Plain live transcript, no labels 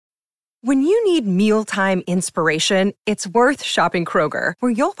When you need mealtime inspiration, it's worth shopping Kroger,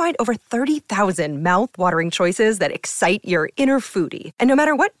 where you'll find over 30,000 mouth-watering choices that excite your inner foodie. And no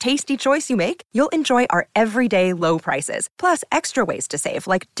matter what tasty choice you make, you'll enjoy our everyday low prices, plus extra ways to save,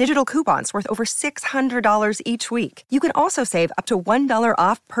 like digital coupons worth over $600 each week. You can also save up to $1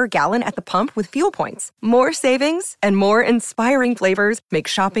 off per gallon at the pump with fuel points. More savings and more inspiring flavors make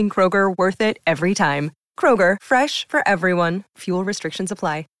shopping Kroger worth it every time. Kroger, fresh for everyone. Fuel restrictions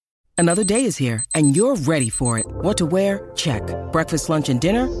apply. Another day is here, and you're ready for it. What to wear? Check. Breakfast, lunch, and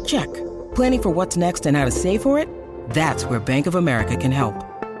dinner? Check. Planning for what's next and how to save for it? That's where Bank of America can help.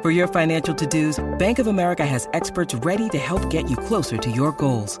 For your financial to-dos, Bank of America has experts ready to help get you closer to your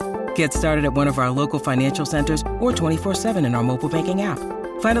goals. Get started at one of our local financial centers or 24/7 in our mobile banking app.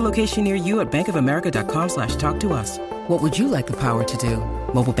 Find a location near you at bankofamerica.com/talktous. What would you like the power to do?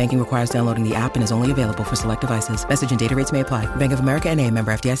 Mobile banking requires downloading the app and is only available for select devices. Message and data rates may apply. Bank of America N.A.,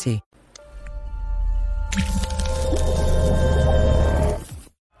 member FDIC.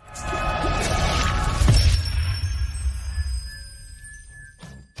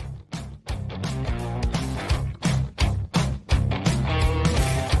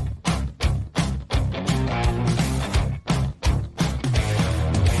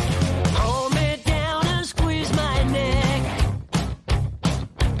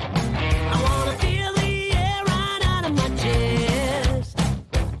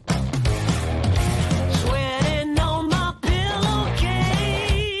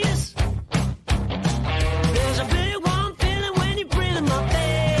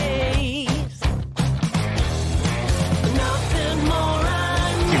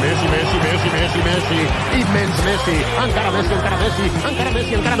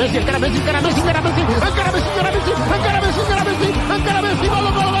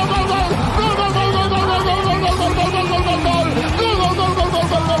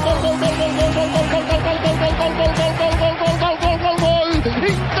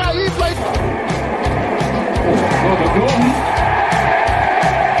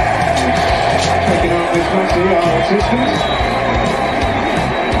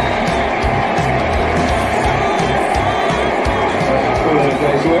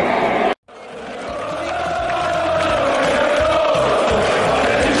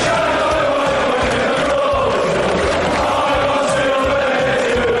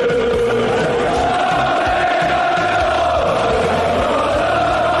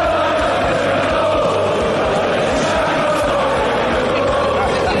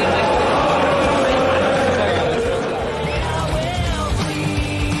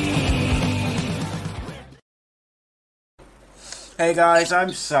 Hey guys,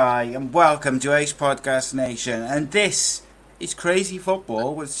 I'm Sai and welcome to Ace Podcast Nation, and this is Crazy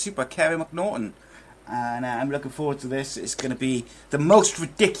Football with Super Kevin McNaughton, and I'm looking forward to this. It's going to be the most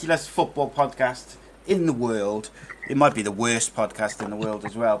ridiculous football podcast in the world. It might be the worst podcast in the world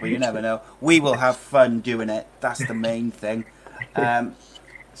as well, but you never know. We will have fun doing it. That's the main thing.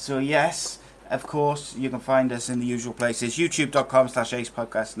 So yes, of course, you can find us in the usual places,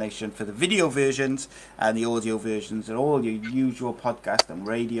 youtube.com/AcePodcastNation for the video versions and the audio versions and all your usual podcast and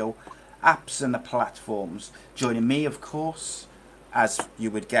radio apps and the platforms. Joining me, of course, as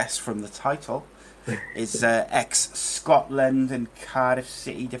you would guess from the title, is ex-Scotland and Cardiff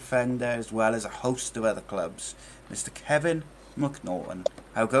City defender, as well as a host of other clubs, Mr. Kevin McNaughton.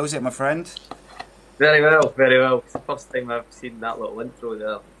 How goes it, my friend? Very well, very well. It's the first time I've seen that little intro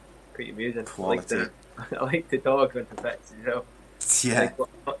there. Pretty amusing. Quality. I like the dog on the pitch as well. Yeah.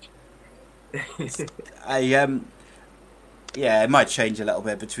 Yeah, it might change a little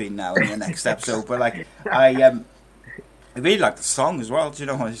bit between now and the next episode, but like I really like the song as well. Do you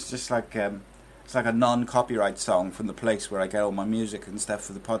know? It's just like it's like a non-copyright song from the place where I get all my music and stuff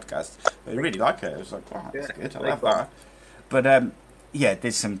for the podcast. I really like it. I was like, wow, that's good. I love that. But yeah,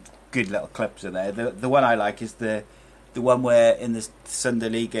 there's some good little clips in there. The one I like is the one where in the Sunday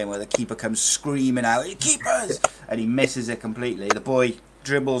League game where the keeper comes screaming out, "Keepers!" and he misses it completely. The boy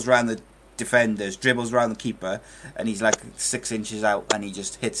dribbles around the defenders, dribbles around the keeper, and he's like 6 inches out, and he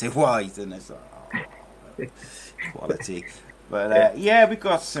just hits it wide, and it's like, oh, quality. But yeah, we've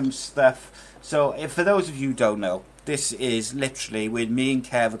got some stuff. So for those of you who don't know, this is literally where me and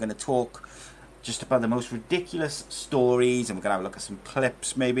Kev are going to talk just about the most ridiculous stories, and we're going to have a look at some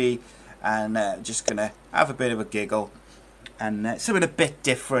clips maybe, and just going to have a bit of a giggle. And something a bit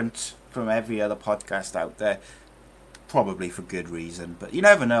different from every other podcast out there, probably for good reason, but you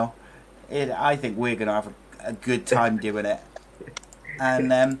never know. I think we're going to have a good time doing it.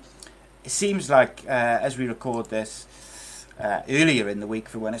 And it seems like as we record this earlier in the week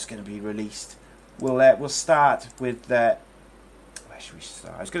for when it's going to be released, we'll start with should we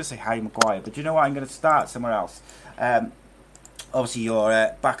start? I was going to say Harry Maguire, but you know what? I'm going to start somewhere else. Obviously,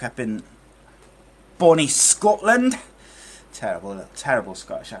 you're back up in Bonnie, Scotland. Terrible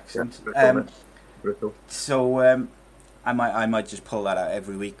Scottish accent. Brutal. So I might just pull that out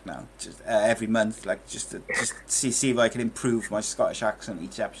every week now, just every month, like just see if I can improve my Scottish accent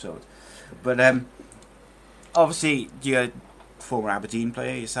each episode. But obviously, you're a former Aberdeen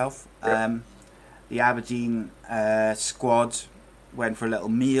player yourself. The Aberdeen squad went for a little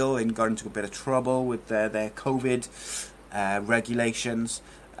meal and got into a bit of trouble with their COVID regulations.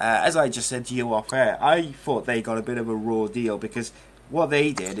 As I just said to you off air, I thought they got a bit of a raw deal because what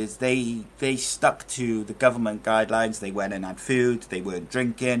they did is they stuck to the government guidelines. They went and had food. They weren't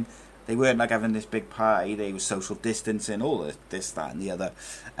drinking. They weren't like having this big party. They were social distancing, all this, that, and the other.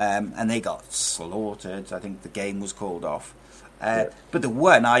 And they got slaughtered. I think the game was called off. But the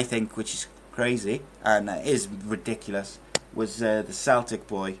one I think, which is crazy and is ridiculous, was the Celtic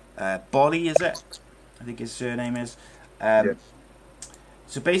boy, Bolly, is it? I think his surname is.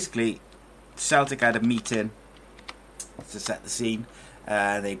 So basically, Celtic had a meeting to set the scene.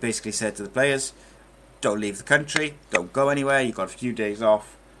 They basically said to the players, don't leave the country, don't go anywhere, you've got a few days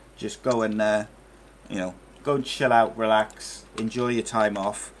off, just go and go and chill out, relax, enjoy your time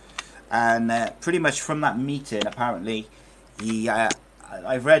off. And pretty much from that meeting, apparently,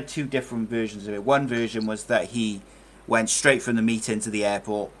 I've read two different versions of it. One version was that he went straight from the meeting to the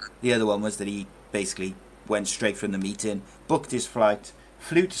airport. The other one was that he basically went straight from the meeting, booked his flight,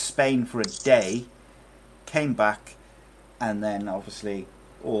 flew to Spain for a day, came back, and then obviously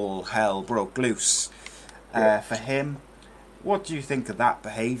all hell broke loose for him. What do you think of that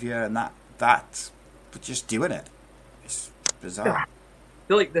behaviour and that just doing it? It's bizarre. I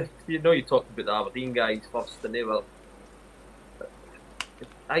feel like you talked about the Aberdeen guys first, and they were.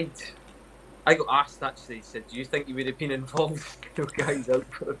 I got asked actually. He said, "Do you think you would have been involved with those guys out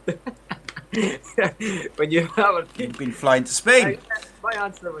for when you've been flying to Spain?" My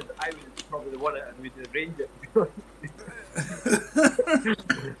answer was I was probably the one that would arrange it. When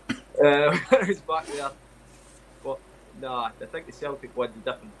I was back there, but nah, I think the Celtic one's a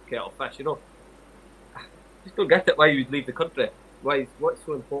different kettle of fish. Just don't get it why you would leave the country. What's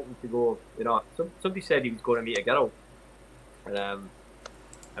so important to go? Somebody said he was going to meet a girl, and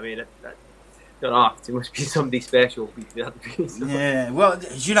I mean, I don't know. It must be somebody special. Yeah, well,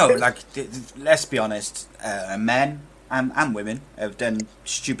 let's be honest. Men and women have done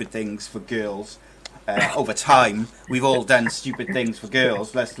stupid things for girls. Over time, we've all done stupid things for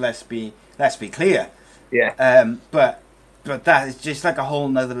girls. Let's be clear. Yeah. But that is just like a whole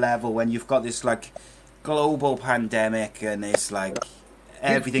nother level when you've got this like global pandemic and it's like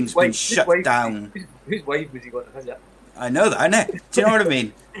everything's been shut down. Whose wife was he going to visit? I know that, I know. Do you know what I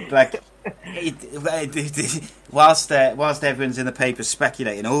mean? Like, whilst everyone's in the papers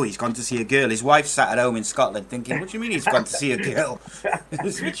speculating, he's gone to see a girl, his wife sat at home in Scotland thinking, what do you mean he's gone to see a girl?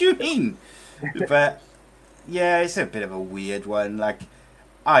 What do you mean? But, yeah, it's a bit of a weird one. Like,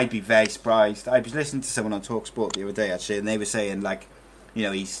 I'd be very surprised. I was listening to someone on TalkSport the other day, actually, and they were saying, like,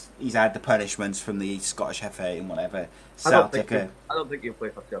 he's had the punishments from the Scottish FA and whatever. Celtic. I don't think he'll play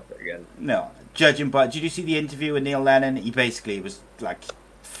for Celtic again. No, judging by. Did you see the interview with Neil Lennon? He basically was like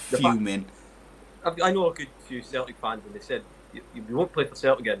fuming. I know a good few Celtic fans, and they said you won't play for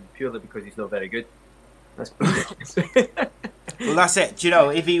Celtic again purely because he's not very good. Well, that's it. Do you know,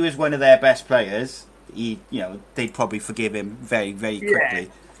 if he was one of their best players, they'd probably forgive him very, very quickly.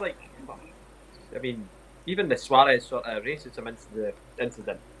 Yeah, it's like, I mean, even the Suarez sort of racism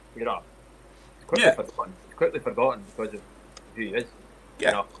incident, it's quickly forgotten because of who he is.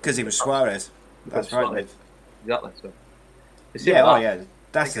 Yeah, because he was Suarez. That's right, mate. Exactly. So. Yeah,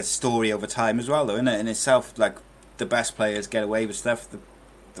 that's a story over time as well, though, isn't it? In itself, like the best players get away with stuff.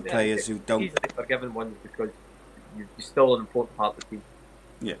 The players who don't. Easily forgiven ones because you're still an important part of the team.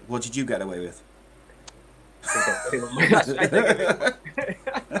 Yeah. What did you get away with? I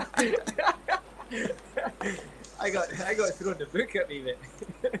got thrown the book at me, mate.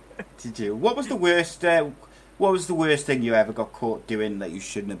 Did you? What was the worst? What was the worst thing you ever got caught doing that you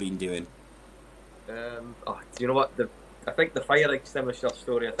shouldn't have been doing? Do you know what? I think the fire extinguisher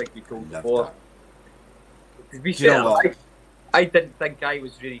story. I think we told before. To be fair, I didn't think I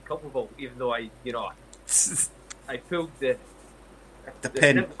was really culpable, even though I pulled the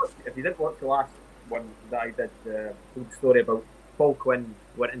pin. If you didn't watch the last one that I did, told the story about Paul Quinn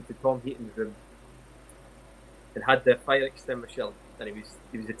went into Tom Heaton's room and had the fire extinguisher, and he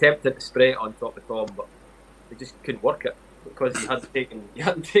was attempting to spray it on top of Tom, but he just couldn't work it because he hadn't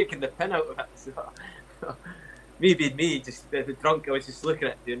taken the pin out of it. So, me, just the drunk, I was just looking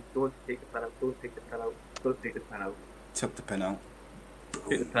at it, doing, don't take the pin out, don't take the pin out, don't take the pin out. Took the pin out. took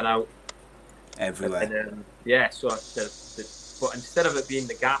the pin out. Everywhere. And so but instead of it being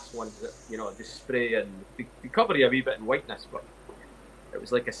the gas ones that, just spray and they cover you a wee bit in whiteness, but it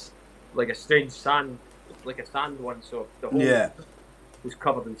was like a strange sand, like a sand one, so the whole was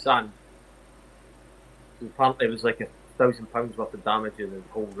covered in sand. So apparently it was like £1,000 worth of damage in the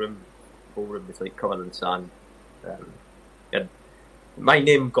whole room. The whole room was like covered in sand. And my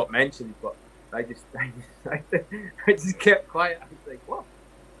name got mentioned, but I just kept quiet. I was like, what?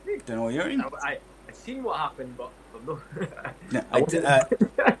 Don't know what you're in. I seen what happened, but no. No,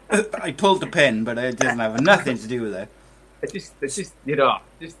 I pulled the pin, but it doesn't have nothing to do with it. It just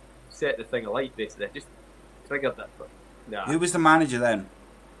set the thing alight, basically. It just triggered it. But nah. Who was the manager then?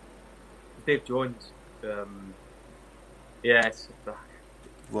 Dave Jones. Yes.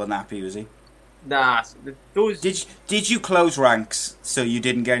 Wasn't happy, was he? Nah. Did you close ranks so you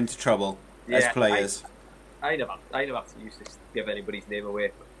didn't get into trouble as players? I never used to give anybody's name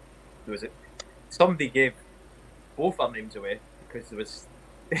away. There was somebody gave both our names away because there was.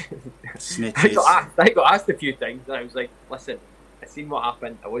 Snitches. I got asked a few times, and I was like, "Listen, I seen what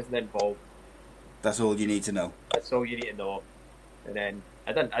happened. I wasn't involved. That's all you need to know. That's all you need to know." And then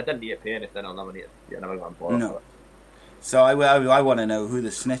I didn't need to pay anything. I never got involved. No. So I want to know who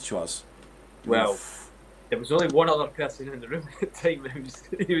the snitch was. Well, there was only one other person in the room at the time,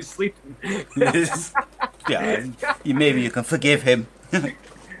 and he was sleeping. Yeah, maybe you can forgive him.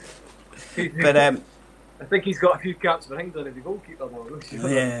 But I think he's got a few caps for England as a goalkeeper now.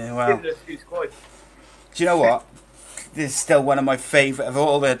 Yeah, well. Do you know what? This is still one of my favourite of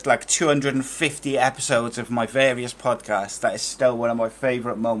all the 250 episodes of my various podcasts. That is still one of my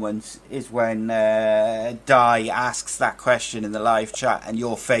favourite moments. Is when Di asks that question in the live chat, and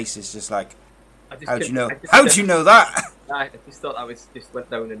your face is just like, "How do you know? How do you know that?" I just thought I was just went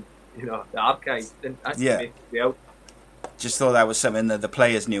down in the archives. Didn't actually make me out. Just thought that was something that the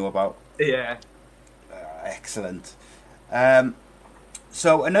players knew about. Yeah. Excellent.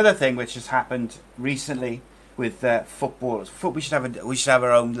 So another thing which has happened recently with footballers. We should have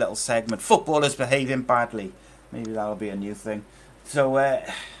our own little segment. Footballers behaving badly. Maybe that'll be a new thing. So,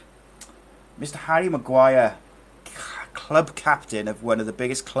 Mr. Harry Maguire, club captain of one of the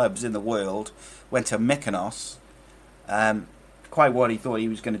biggest clubs in the world, went to Mykonos. Quite what he thought he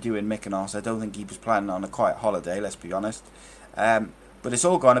was going to do in Mykonos. I don't think he was planning on a quiet holiday, let's be honest. But it's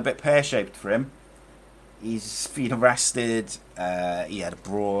all gone a bit pear-shaped for him. He's been arrested. He had a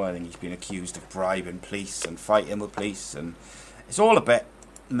brawl. I think he's been accused of bribing police and fighting with police. And it's all a bit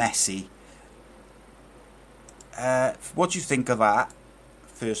messy. What do you think of that,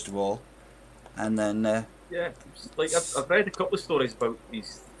 first of all? And then... I've read a couple of stories about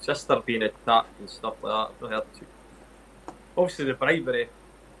his sister being attacked and stuff like that. I've not heard too. Obviously, the bribery,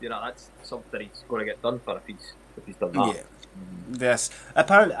 that's something he's going to get done for if he's done that. Yeah. Yes.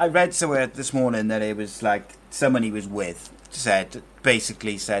 Apparently, I read somewhere this morning that it was someone he was with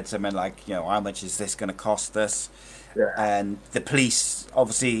basically said something like, how much is this going to cost us? Yeah. And the police,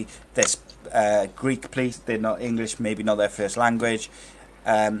 obviously, this Greek police, they're not English, maybe not their first language,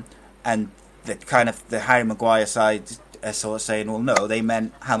 and the Harry Maguire side are sort of saying, well, no, they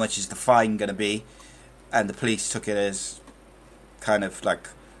meant how much is the fine going to be, and the police took it as kind of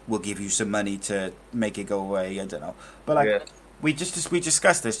we'll give you some money to make it go away. I don't know, but we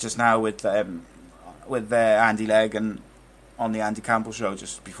discussed this just now with Andy Legg and on the Andy Campbell show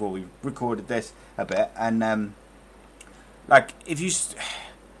just before we recorded this a bit, and if you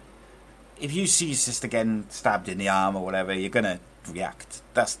see your sister getting stabbed in the arm or whatever, you're gonna react.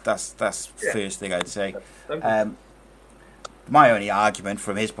 That's first thing I'd say. My only argument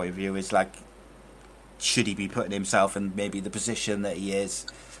from his point of view is should he be putting himself in maybe the position that he is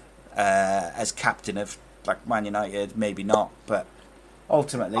as captain of Man United? Maybe not, but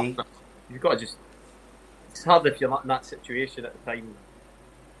ultimately you've got to just. It's hard if you're not in that situation at the time.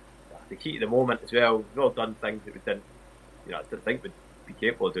 The key to the moment as well. We've all done things that we didn't, I didn't think we'd be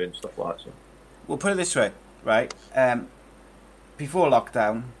capable of doing stuff like that. So. We'll put it this way, right? Before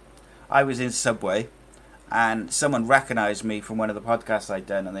lockdown, I was in Subway. And someone recognised me from one of the podcasts I'd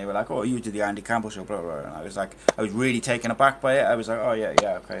done, and they were like, "Oh, you did the Andy Campbell show, blah, blah, blah." And I was really taken aback by it. I was like, "Oh, yeah,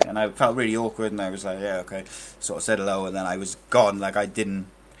 okay." And I felt really awkward, and I was like, "Yeah, okay." Sort of said hello, and then I was gone.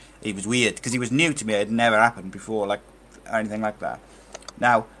 It was weird, because he was new to me. It had never happened before, or anything like that.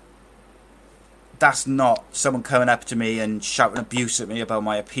 Now, that's not someone coming up to me and shouting abuse at me about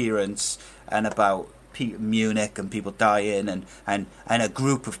my appearance, and about Munich and people dying, and a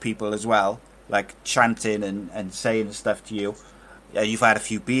group of people as well. Chanting and saying stuff to you. You've had a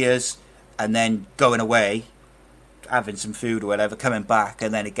few beers, and then going away, having some food or whatever, coming back,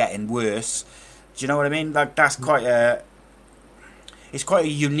 and then it getting worse. Do you know what I mean? That's quite a... it's quite a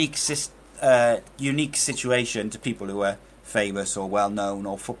unique situation to people who are famous or well known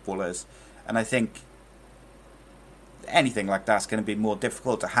or footballers, and I think anything like that's going to be more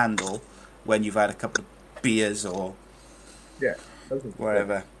difficult to handle when you've had a couple of beers or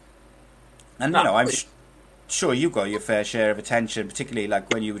whatever. And I'm sure you got your fair share of attention, particularly like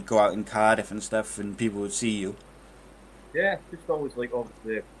when you would go out in Cardiff and stuff, and people would see you. Yeah, just always like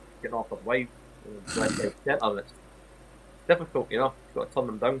obviously getting off of wives and it's difficult, You've got to turn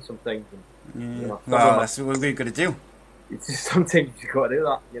them down sometimes. And, well, that's what we're going to do. It's just sometimes you've got to do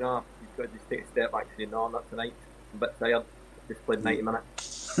that, You've got to just take a step back and say, no, not tonight. I'm a bit tired. Just played 90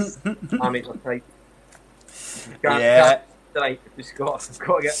 minutes. Armies are tight. Can't tonight. Just got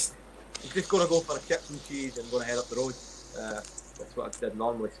to get. I'm just going to go for a chips and cheese and going to head up the road. That's what I'd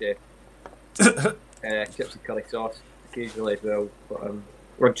normally say. Chips and curry sauce occasionally as well. But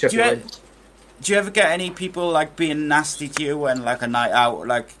we're chipping. Do you ever get any people like being nasty to you when like a night out,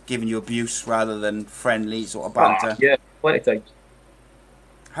 like giving you abuse rather than friendly sort of banter? Yeah, plenty of times.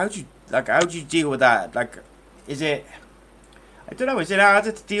 How do you deal with that? Like, is it? I don't know. Is it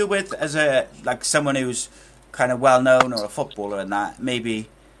harder to deal with as a someone who's kind of well known or a footballer and that? Maybe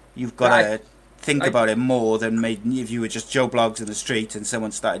you've got to think about it more than maybe if you were just Joe Bloggs in the street and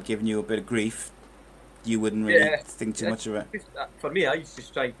someone started giving you a bit of grief. You wouldn't really think too much of it. For me, I used to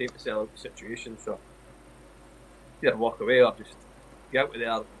just try and take myself out of the situation. So either walk away or just get out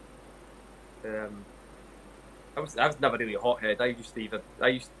of there. I was never really a hothead. I used to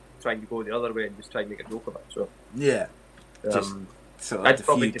try and go the other way and just try and make a joke of it. So just sort of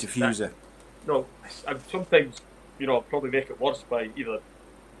diffuser. No, I'd sometimes probably make it worse by either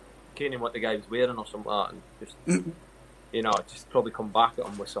caning what the guy was wearing or something like that, and just just probably come back at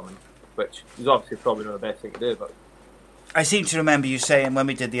him with something, which is obviously probably not the best thing to do. But I seem to remember you saying when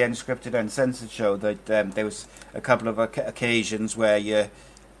we did the Unscripted Uncensored show that there was a couple of occasions where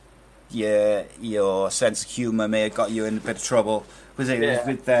your sense of humour may have got you in a bit of trouble. Was it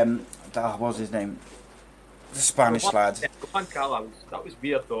with what was his name? The Spanish lad. Juan Cala, that was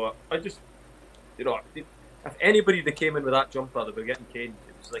weird though. I just, if anybody that came in with that jumper, they were getting caned.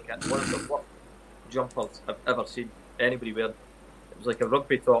 It was like one of the worst jumpers I've ever seen anybody wear. It was like a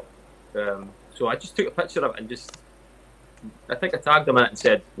rugby top. So I just took a picture of it and I think I tagged him in it and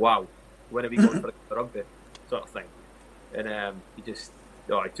said, "Wow, when are we going for the rugby?" sort of thing. And I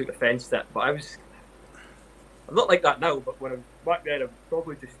took offence to it. But I'm not like that now. But when I was back then, I would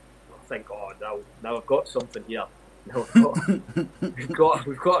probably just think, "Oh, now I've got something here. Now we've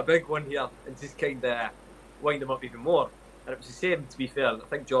got a big one here," and just kind of wind them up even more. And it was the same, to be fair. I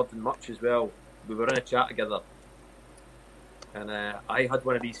think Jordan Much as well. We were in a chat together, and I had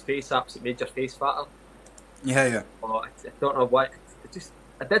one of these face apps that made your face fatter. Yeah. Oh, I don't know why.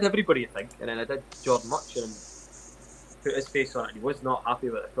 I did everybody, I think, and then I did Jordan Much and put his face on it. And he was not happy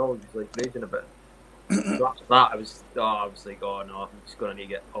with it at all. He was like raging a bit. So after that, I was like, oh no, I'm just going to need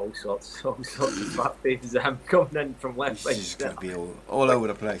to get all sorts of fat faces of him coming in from left. It's just going to be all over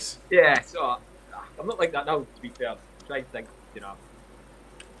the place. Yeah, so I'm not like that now, to be fair. I'm trying to think,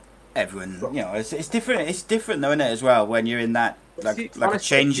 Everyone, it's different. It's different, though, isn't it, as well, when you're in that, honestly, a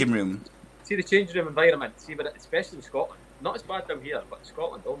changing room. See the changing room environment, especially in Scotland. Not as bad down here, but in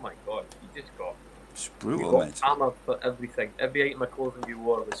Scotland, oh my God, you just got... It's brutal, mate. Hammered for everything. Every item of clothing you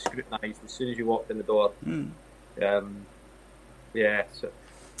wore was scrutinised as soon as you walked in the door. So...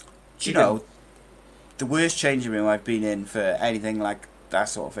 Do the worst changing room I've been in for anything like that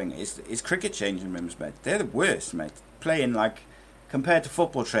sort of thing is cricket changing rooms, mate. They're the worst, mate. Playing compared to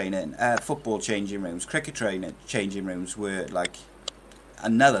football changing rooms, cricket changing rooms were like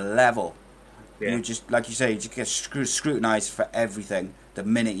another level. Yeah. You just, like you say, you just get scrutinised for everything the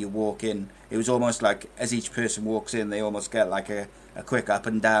minute you walk in. It was almost like as each person walks in, they almost get like a quick up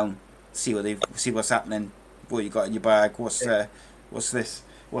and down, see what's happening, what you got in your bag, what's this,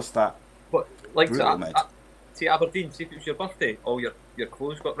 what's that. But like brutal, mate. See Aberdeen, see if it was your birthday, all your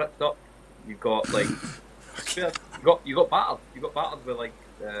clothes got ripped up. You got like you got battered. You got battered with like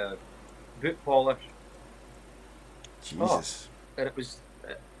boot polish. Jesus. And it was,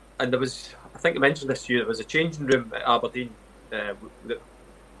 and there was. I think I mentioned this to you. There was a changing room at Aberdeen that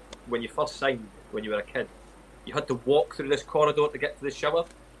when you first signed, when you were a kid, you had to walk through this corridor to get to the shower.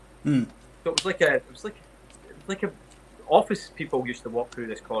 So it was like a office people used to walk through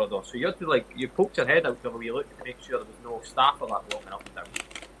this corridor. So you had to you poked your head out to you looked to make sure there was no staff or that walking up and down.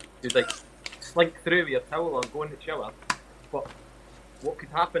 You'd slink through with your towel or go in the shower. But what could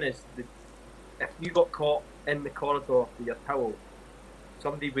happen is if you got caught in the corridor with your towel,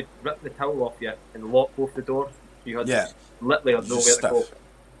 somebody would rip the towel off you and lock both the doors. You had literally nowhere to go.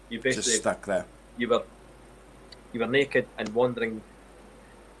 You basically just stuck there. You were naked and wandering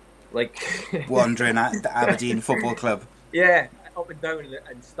like wandering at the Aberdeen Football Club. Yeah, up and down,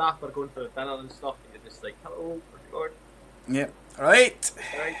 and staff are going for the dinner and stuff, and you're just like, hello, where's going? Yeah, right.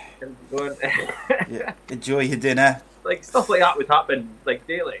 Can we go on? Yeah. Enjoy your dinner. Like stuff like that would happen like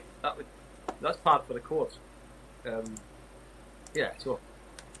daily. That's part of the course. Yeah, so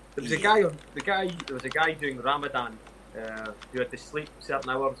there was a guy. There was a guy doing Ramadan who had to sleep certain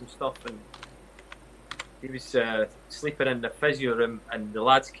hours and stuff, and he was sleeping in the physio room, and the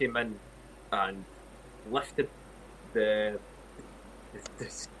lads came in and lifted the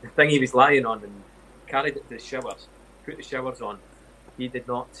thing he was lying on and carried it to the showers, put the showers on. He did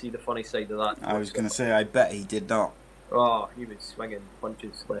not see the funny side of that. I was going to say, I bet he did not. Oh, he was swinging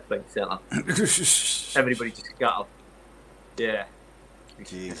punches left, right, centre. Everybody just scattered. Yeah.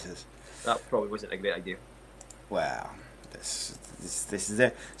 Jesus. That probably wasn't a great idea. Wow. This is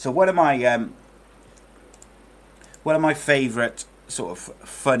it. So one of my favourite sort of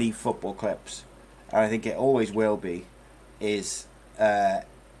funny football clips, and I think it always will be, is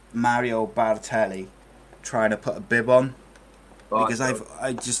Mario Balotelli trying to put a bib on. Because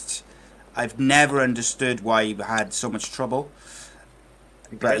I've never understood why he had so much trouble.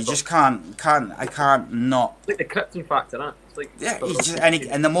 But he just can't not. It's like the Krypton factor, huh? It's like, yeah,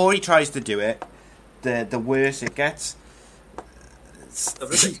 and the more he tries to do it, the worse it gets.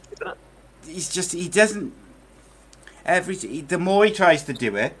 He doesn't. The more he tries to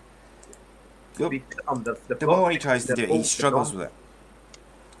do it, the more he tries to do it, he struggles with it.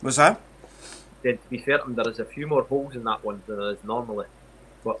 What's that? To be fair to him, there is a few more holes in that one than there is normally.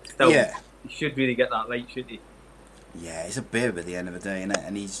 But still, he should really get that right, shouldn't he? Yeah, it's a bib at the end of the day, isn't it?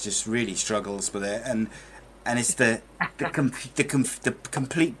 And he just really struggles with it, and it's the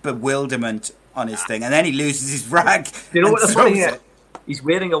complete bewilderment on his thing, and then he loses his rag. Do you know what the funny is? He's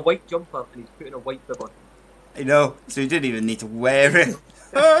wearing a white jumper and he's putting a white bib on. I know, so he didn't even need to wear it.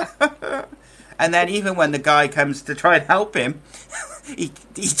 And then even when the guy comes to try and help him, he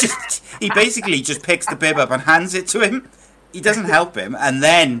basically just picks the bib up and hands it to him. He doesn't help him, and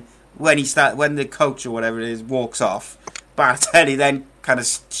then when the coach or whatever it is walks off, Balotelli then kind of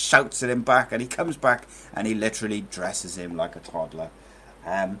shouts at him back, and he comes back and he literally dresses him like a toddler.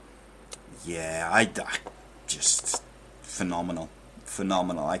 I just phenomenal.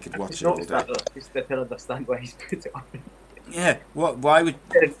 I could watch it all day. I can understand why he's put it on. Yeah, why would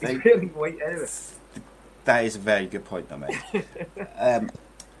he's wearing white anyway? That is a very good point, though, mate.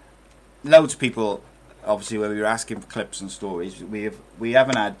 Loads of people, obviously, when we were asking for clips and stories, we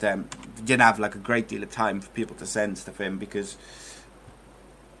didn't have like a great deal of time for people to send stuff in because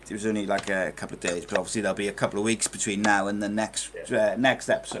it was only like a couple of days. But obviously, there'll be a couple of weeks between now and the next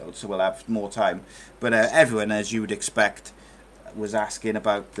episode, so we'll have more time. But everyone, as you would expect, was asking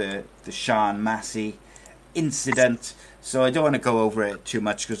about the Sean Massey incident. So I don't want to go over it too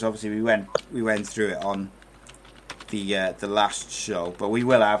much because obviously we went through it on the last show, but we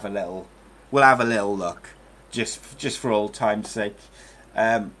will have a little look just for old time's sake.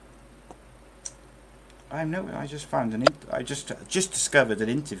 I just discovered an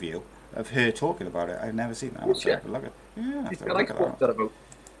interview of her talking about it. I've never seen that. Look at about. I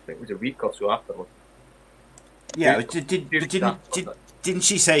think it was a week or so afterwards. Yeah, didn't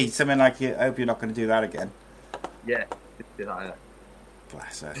she say something like, "I hope you're not going to do that again"? Yeah, did that. Yeah.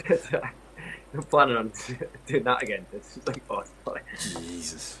 Bless her. I'm planning on doing that again. It's like,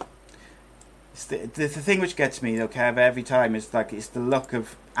 Jesus. It's the thing which gets me, though, Kev, every time is like it's the look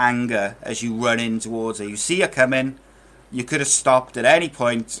of anger as you run in towards her. You see her coming. You could have stopped at any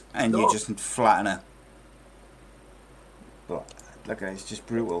point, and you just flatten her. But look, it's just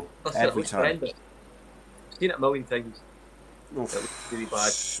brutal every time. I've seen it a million times. Oof, it was really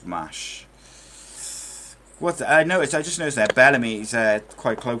bad. Smash. I just noticed that Bellamy's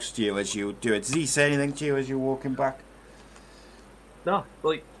quite close to you as you do it. Does he say anything to you as you're walking back? No,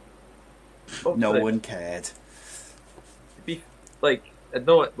 like... No one cared. I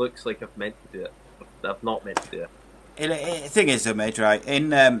know it looks like I've meant to do it, but I've not meant to do it. The thing is, though, mate, right?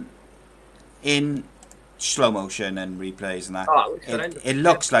 In slow motion and replays and that, it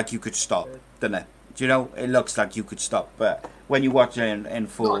looks like you could stop, doesn't it? Do you know? It looks like you could stop, but when you watch it in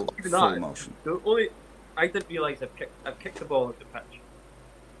full motion... I didn't realise I've kicked the ball into the pitch.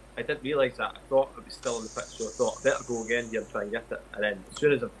 I didn't realise that. I thought it was still on the pitch, so I thought I better go again here and try and get it. And then as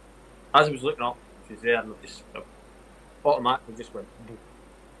soon as I was looking up, she was there, and I automatically just went boom.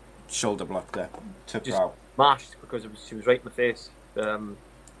 Shoulder blocked there, took her out. Mashed because she was right in my face. The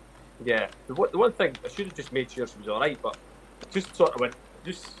one thing I should have just made sure she was all right, but just sort of went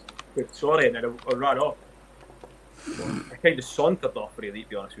sorry, and then I ran off. I kind of sauntered off, really, to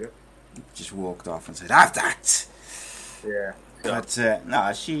be honest with you. Just walked off and said, "Have that." Yeah, But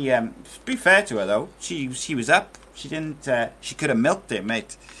no, she. To be fair to her though, she was up. She didn't. She could have milked it,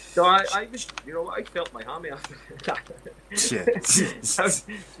 mate. So I was, I felt my hammy after Shit.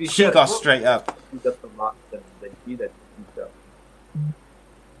 She got straight up. Different match than she did.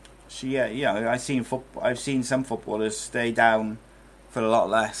 She, I've seen some footballers stay down for a lot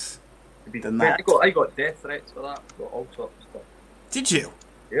less than that. I got death threats for that. Got all sorts of stuff. Did you?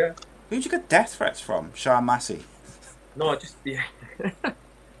 Yeah. Who'd you get death threats from? Sean Massey? No, just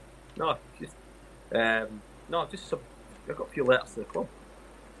no, just some. I got a few letters to the club.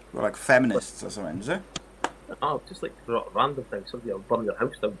 Well, like feminists or something, is it? Oh, just like random things. Somebody will burn their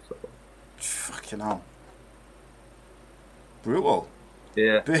house down. Stuff. Fucking hell. Brutal.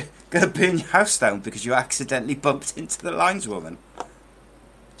 Yeah. Gonna burn your house down because you accidentally bumped into the lineswoman.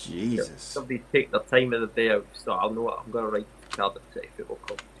 Jesus. Yeah, somebody take their time of the day out. So I'll know what I'm going to write to Cardiff City Football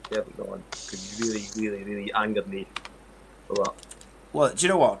Club. Because really, really, really angered me for that. Well, do you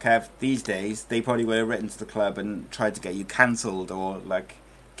know what, Kev? These days, they probably would have written to the club and tried to get you cancelled or, like,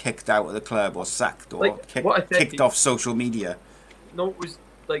 kicked out of the club or sacked or kicked off social media. No, it was,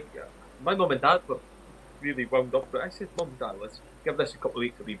 like, my mum and dad were really wound up. But I said, Mum and Dad, let's give this a couple of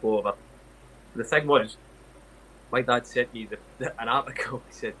weeks to be over. The thing was, my dad sent me an article.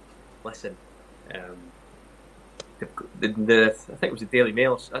 He said, listen, I think it was the Daily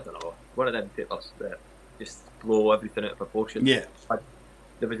Mail, I don't know, one of them papers that just blow everything out of proportion. Yeah. But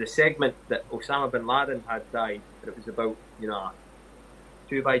there was a segment that Osama bin Laden had died, and it was about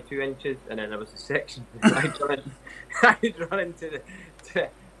 2 by 2 inches, and then there was a section I'd run into the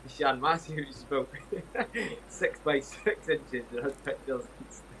Sean Massey, which is about 6 by 6 inches, and had pictures.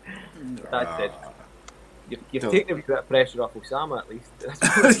 Dad said, you've taken a wee bit of pressure off Osama at least.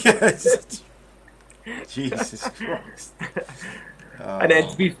 Yes. Jesus Christ. Oh. And then,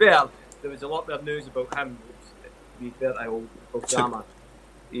 to be fair, there was a lot more news about him. To be fair to Osama,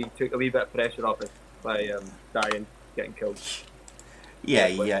 he took a wee bit of pressure off it by dying, getting killed.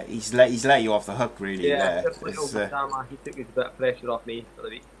 Yeah, he's let you off the hook, really. Yeah, just like Osama, he took a bit of pressure off me for the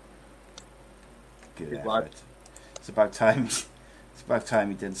week. Good effort. It's about time. It's about time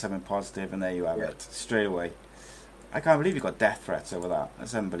he did something positive, and there you have it, straight away. I can't believe you got death threats over that.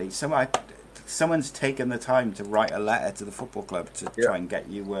 That's unbelievable. Someone's taken the time to write a letter to the football club to try and get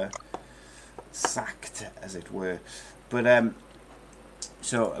you sacked, as it were. But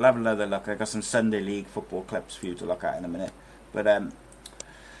so I'll have another look. I got some Sunday League football clips for you to look at in a minute. But I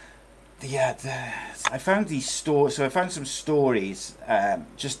found these stories. So I found some stories.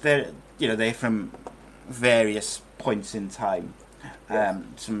 Just they're from various points in time.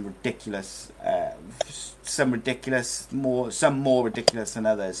 Some more ridiculous than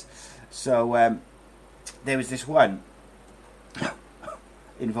others. So there was this one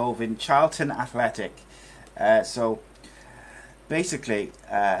involving Charlton Athletic. So basically,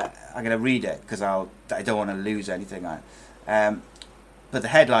 I'm going to read it because I don't want to lose anything on it. But the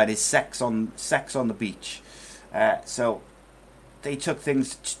headline is "Sex on the Beach." So they took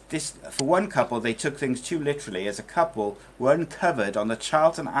things. For one couple, they took things too literally, as a couple were uncovered on the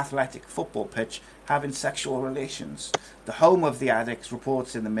Charlton Athletic football pitch having sexual relations. The home of the addicts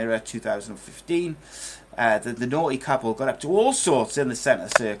reports in the Mirror 2015 that the naughty couple got up to all sorts in the centre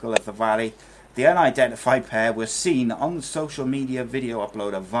circle of the Valley. The unidentified pair were seen on the social media video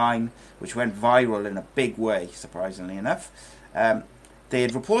uploader Vine, which went viral in a big way, surprisingly enough. They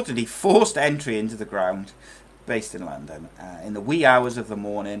had reportedly forced entry into the ground, based in London, in the wee hours of the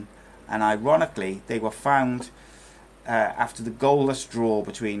morning, and ironically they were found after the goalless draw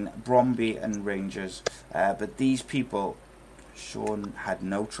between Bromby and Rangers, but these people, Sean, had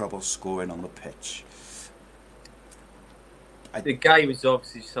no trouble scoring on the pitch. The guy was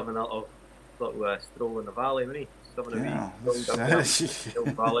obviously something out of a stroll in the valley, wasn't he? Something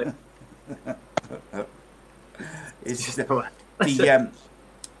valley. It's just well,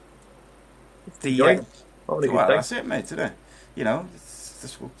 that's it, mate, isn't it?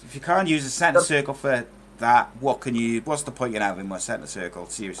 If you can't use a centre circle for that, what's the point in having a centre circle?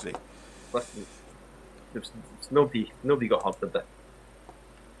 Seriously. Nobody got hurt, did they?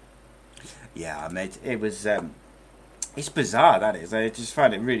 Yeah, mate, it was it's bizarre, that is. I just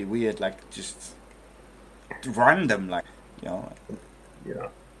find it really weird, like, just random, like, Yeah.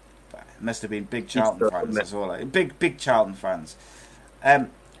 It must have been big Charlton fans as well, like, big Charlton fans. Did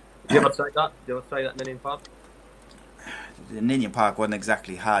you ever try that? Did you ever try that in Ninian Park? The Ninian Park wasn't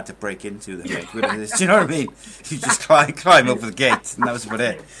exactly hard to break into, the gate. Do you know what I mean? You just climb over the gate, and that was about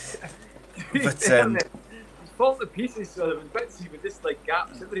it. But it's falling to pieces, so there was bits with just like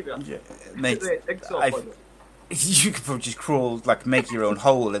gaps everywhere. Yeah, mate, You could probably just crawl, like, make your own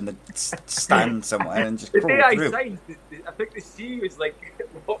hole in the stand somewhere and just The crawl day I through. signed, I think the sea was like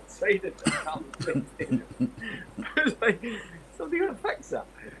lopsided. It was like, somebody gonna fix that?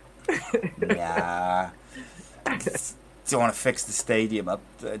 Yeah. Don't want to fix the stadium up,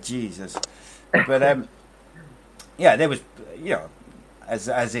 Jesus. But yeah, there was,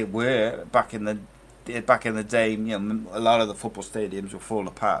 as it were back in the day. A lot of the football stadiums were falling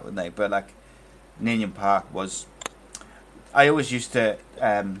apart, weren't they? But like Ninian Park was. I always used to.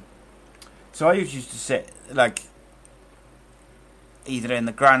 So I used to sit like either in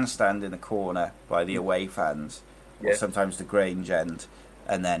the grandstand in the corner by the away fans, or sometimes the Grange end.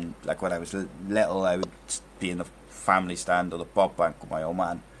 And then, like when I was little, I would be in the family stand or the Bob Bank with my old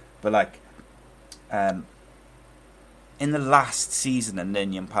man. But like, in the last season in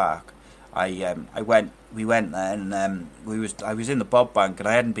Ninian Park, we went there and I was in the Bob Bank and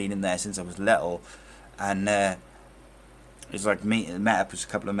I hadn't been in there since I was little, and it was like met up with a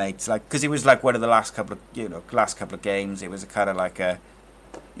couple of mates, like because it was like one of the last couple of games. It was a kind of like a,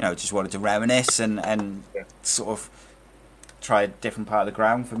 just wanted to reminisce and sort of try a different part of the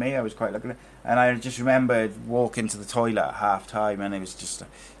ground for me. I was quite lucky, and I just remember walking to the toilet at half time, and it was just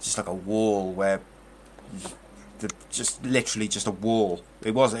like a wall where. Just literally just a wall.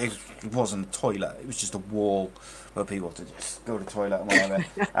 It wasn't a toilet. It was just a wall where people had to just go to the toilet and whatever.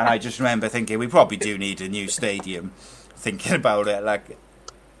 And I just remember thinking we probably do need a new stadium. Thinking about it, like,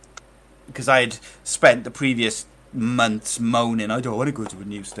 because I had spent the previous months moaning, I don't want to go to a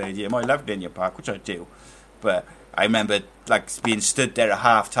new stadium. I love Ninian Park, which I do, but I remember like being stood there at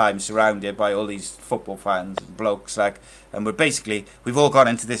half time, surrounded by all these football fans and blokes, like, and we've all gone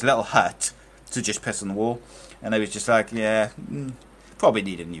into this little hut to just piss on the wall. And I was just like, probably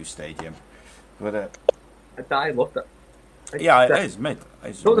need a new stadium. But I loved it. it was mate.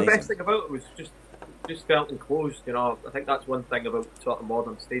 The best thing about it was just felt enclosed. I think that's one thing about sort of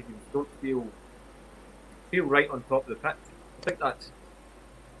modern stadiums. Don't feel right on top of the pitch. I think that's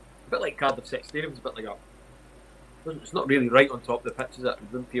a bit like Cardiff City Stadium's a bit like that. It's not really right on top of the pitch, is it?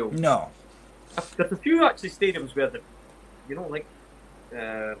 It doesn't feel. No. There's a few actually stadiums where the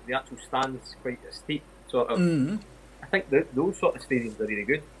actual stand's quite steep. Sort of, I think those sort of stadiums are really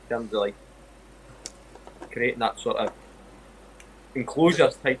good in terms of like creating that sort of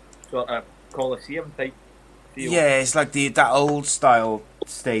enclosures type sort of Coliseum type feel. Yeah, it's like that old style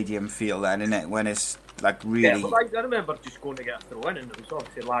stadium feel then, isn't it? When it's like really. Yeah, but I remember just going to get a throw in, and there was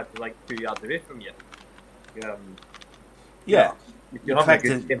obviously lads like 2 yards away from you. Yeah. You're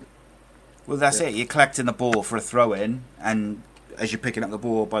having a good game. Well, that's it. You're collecting the ball for a throw in, and as you're picking up the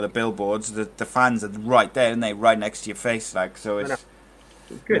ball by the billboards, the fans are right there, and they right next to your face, like, so it's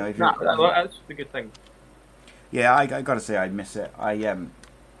good. That's a good thing. Yeah, I got to say I miss it. Always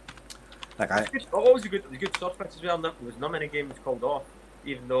a good soft pitch as well. There was not many games called off,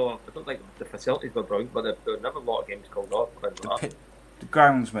 even though I don't think the facilities were brilliant, but there were never a lot of games called off. The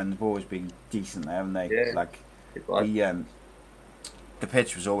groundsmen have always been decent there, haven't they? Yeah, like the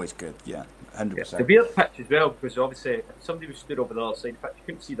pitch was always good. Yeah. 100%. The weird pitch as well, because obviously if somebody was stood over the other side of the pitch, you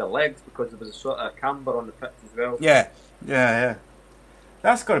couldn't see their legs because there was a sort of camber on the pitch as well. Yeah.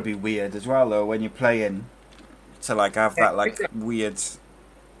 That's got to be weird as well, though, when you're playing to like have that like weird.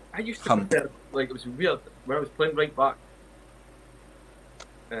 I used to prefer, like, it was weird when I was playing right back.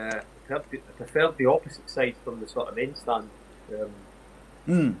 I preferred the opposite side from the sort of main stand.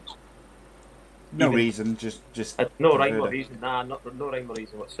 No reason, just no rhyme or reason. No rhyme or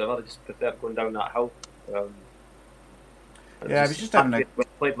reason whatsoever. I just prefer going down that hill. I was just having when I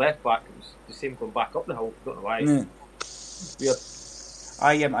played left back. It was the same going back up the hill. I don't know why. Weird.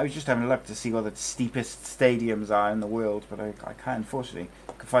 I was just having a look to see what the steepest stadiums are in the world, but I can't, unfortunately.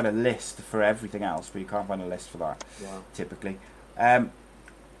 You can find a list for everything else, but you can't find a list for that, typically.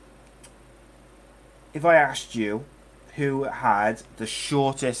 If I asked you who had the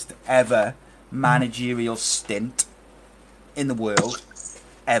shortest ever managerial stint in the world,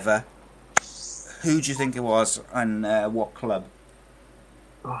 ever, who do you think it was, and what club?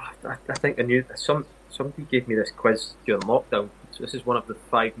 I think I knew. Somebody gave me this quiz during lockdown. So this is one of the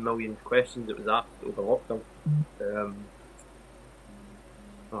 5 million questions that was asked over lockdown.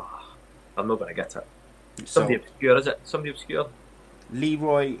 I'm not going to get it. Somebody obscure, is it? Somebody obscure?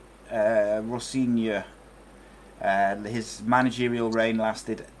 Leroy Rossignol. His managerial reign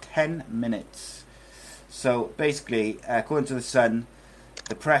lasted 10 minutes. So basically, according to The Sun,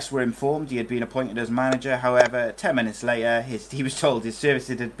 the press were informed he had been appointed as manager. However, 10 minutes later, he was told his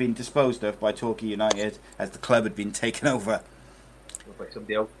services had been disposed of by Torquay United as the club had been taken over. Like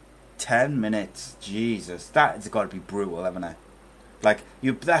somebody else. 10 minutes. Jesus. That has got to be brutal, haven't it? Like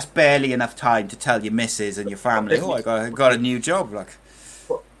that's barely enough time to tell your missus and your family, oh, I got a new job. Like,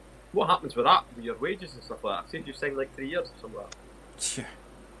 what happens with that, with your wages and stuff like that? Say you sign like 3 years or something like that.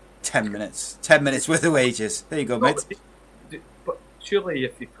 10 minutes worth of wages. There you go, mate. But surely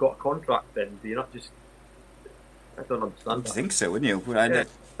if you've got a contract, then do you not just... I don't understand that. I think so, wouldn't you? I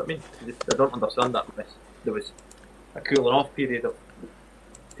mean, I don't understand that unless there was a cooling off period of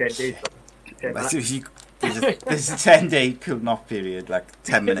 10 days. 10 there's a 10-day cooling off period, like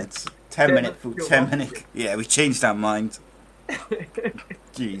 10 minutes. 10 minute food, 10 minute... Yeah, we changed our mind.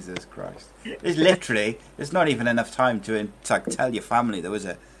 Jesus Christ. There's not even enough time to like, tell your family, though, is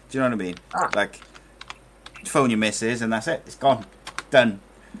it? Do you know what I mean? Like, phone your missus and that's it. It's gone. Done.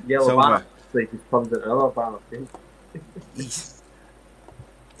 Yellow banner. Like, he's pumped into another banner. He's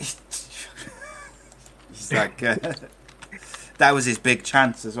like... that was his big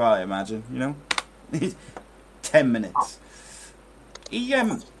chance as well, I imagine, you know? 10 minutes. I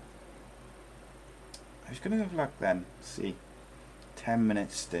was going to have a look then. See.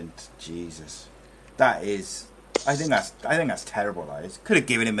 10-minute stint. Jesus. That is... I think that's terrible. Like. Could have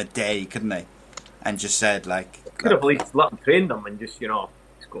given him a day, couldn't they? And just said, like... Could have at least let him train them and just,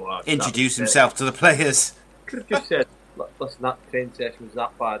 just go out. Introduce himself to the players. Could have just said, listen, that training session was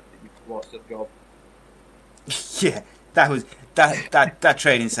that bad that you've lost your job. Yeah, that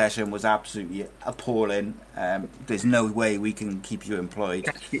training session was absolutely appalling. There's no way we can keep you employed.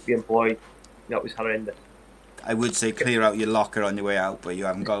 Keep you employed. That was horrendous. I would say clear out your locker on your way out, but you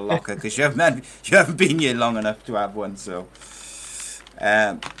haven't got a locker because you haven't been here long enough to have one. So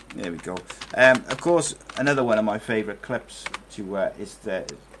there we go. Of course, another one of my favourite clips is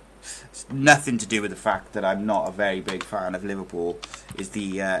it's nothing to do with the fact that I'm not a very big fan of Liverpool. Is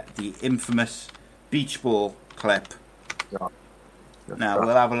the infamous beach ball clip. Now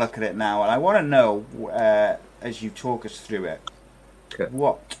we'll have a look at it now, and I want to know as you talk us through it,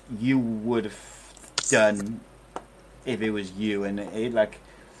 what you would have done if it was you, and it like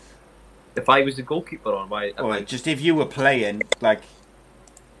if I was the goalkeeper on my, or just if you were playing, like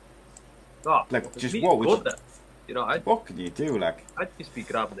just what would you, what could you do? Like I'd just be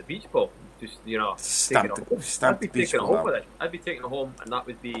grabbing the beach ball, just stamp the beach ball home with it. I'd be taking it home, and that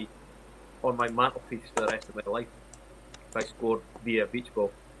would be on my mantelpiece for the rest of my life if I scored via beach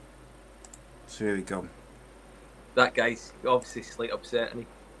ball. So here we go. That guy's obviously slightly upset, and he.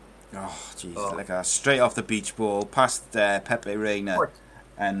 Oh, jeez, like a straight off the beach ball, past Pepe Reina,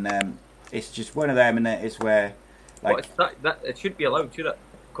 and it's just one of them, and it is where, like... That it should be allowed, should it,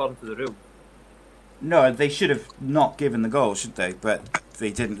 according to the rule? No, they should have not given the goal, should they? But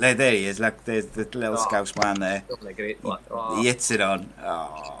they didn't. There he is, like, there's the little Scouse man there. He hits it on.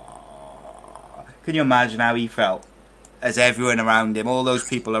 Oh. Can you imagine how he felt? As everyone around him, all those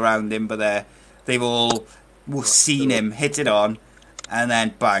people around him, but they've all seen him hit it on, and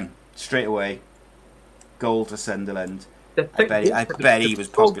then bang. Straight away, goal to Sunderland. I bet he was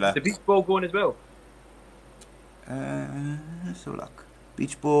popular. The beach ball going as well. Let's have a look.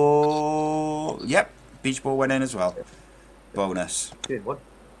 Beach ball. Yep, beach ball went in as well. Bonus. Good one.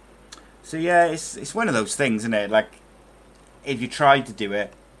 So yeah, it's one of those things, isn't it? Like, if you tried to do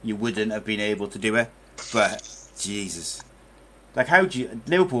it, you wouldn't have been able to do it. But Jesus, like,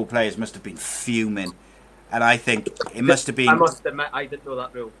 Liverpool players must have been fuming, and I think it must have been. I must admit, I didn't know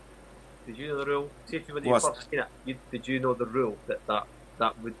that rule. Did you know the rule? See if you when you first seen it, did you know the rule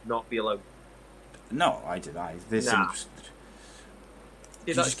that would not be allowed? No, I did. There's nah. some.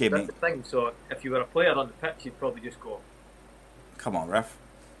 See, that's the thing. So if you were a player on the pitch, you'd probably just go, "Come on, ref."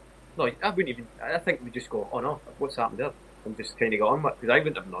 No, I wouldn't even. I think we'd just go, "Oh no, what's happened there?" And just kind of go on with it, because I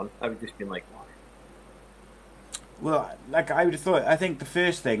wouldn't have known. I would just been like, "Why?" Well, like I would have thought. I think the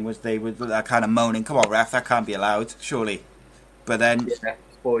first thing was they were kind of moaning, "Come on, ref, that can't be allowed, surely." But then,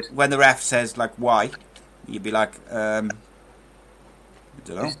 when the ref says like, "Why?" you'd be like, "I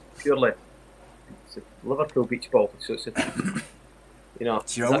don't know." It's purely, it's a Liverpool beach ball, so it's a,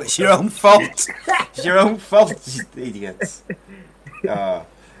 it's your own fault. It's your own fault, you idiots.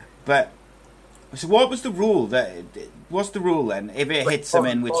 But so, what was the rule? What's the rule then? If it hits them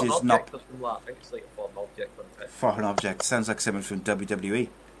in, which is not. I think it's like a foreign object. Foreign object sounds like someone from WWE.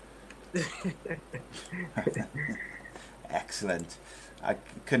 Excellent. I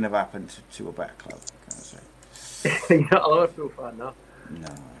couldn't have happened to a better club, can I say? You're not a Liverpool fan now. No,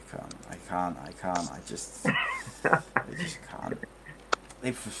 I can't. I just can't.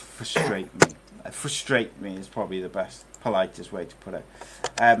 They frustrate me. Frustrate me is probably the best, politest way to put it.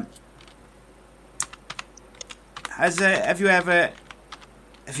 Have you ever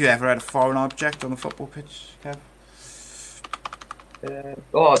had a foreign object on the football pitch, Kev? It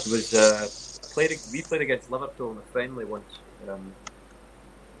was we played against Liverpool in a friendly once.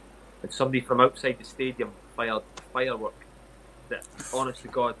 and somebody from outside the stadium fired a firework that, honest to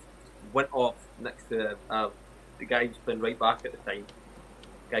God, went off next to the guy who was playing right back at the time.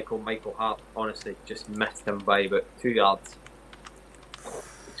 A guy called Michael Hart. Honestly, just missed him by about 2 yards.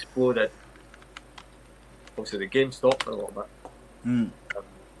 Exploded. Obviously, the game stopped for a little bit.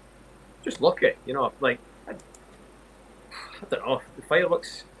 Just lucky, you know. Like, I don't know. The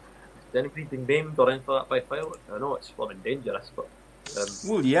fireworks. Has anybody been maimed or anything like that by fireworks? I know it's fucking dangerous, but.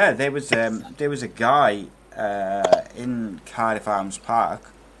 Well, yeah, there was a guy in Cardiff Arms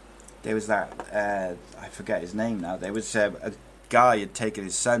Park. There was that I forget his name now. There was a guy had taken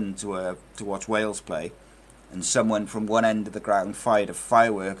his son to watch Wales play, and someone from one end of the ground fired a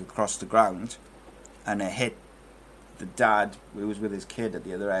firework across the ground, and it hit the dad who was with his kid at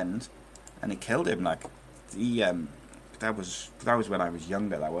the other end, and it killed him. Like that was when I was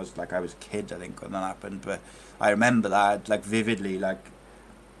younger. That was like I was a kid, I think, when that happened. But I remember that like vividly. Like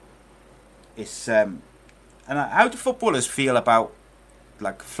it's and how do footballers feel about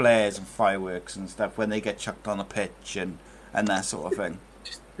like flares and fireworks and stuff when they get chucked on a pitch and that sort of thing?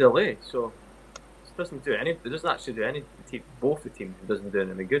 Just delay, so it doesn't do any. It doesn't actually do any. Both the teams, it doesn't do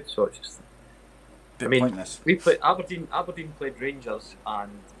anything good. So it's just. Pointless. We played Aberdeen. Aberdeen played Rangers,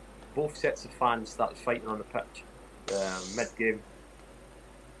 and both sets of fans started fighting on the pitch mid-game.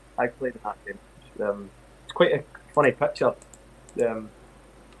 I played in that game. It's quite a funny picture.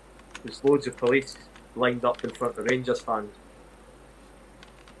 There's loads of police lined up in front of the Rangers fans,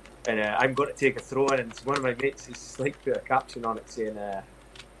 and I'm going to take a throw in, and one of my mates is like put a caption on it saying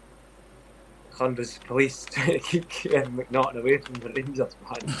hundreds of police trying to keep McNaughton away from the Rangers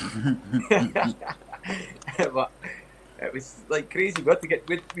fans. But it was like crazy.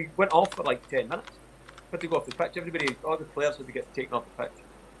 We went off for like 10 minutes. We had to go off the pitch. All the players had to get taken off the pitch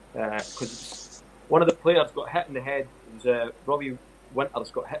because one of the players got hit in the head. It was Robbie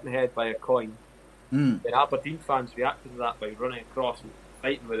Winters got hit in the head by a coin. And Aberdeen fans reacted to that by running across and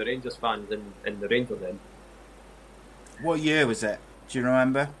fighting with the Rangers fans in the Rangers end. What year was it? Do you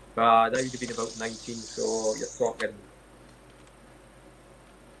remember? That would have been about 19, so you're talking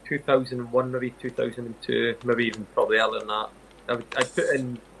 2001, maybe 2002, maybe even probably earlier than that. I'd put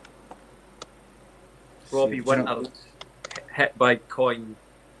in Robbie Winters hit by coin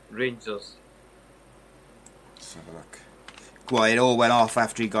Rangers. Let's have a look. Well, it all went off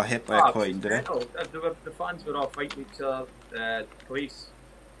after he got hit by a coin, did it? The fans were all fighting each other. Police,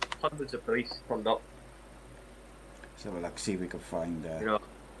 hundreds of police turned up. So we'll see if we can find.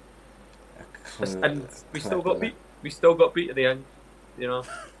 And we still got beat. We still got beat at the end. You know.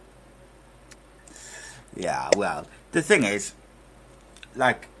 Yeah, well, the thing is,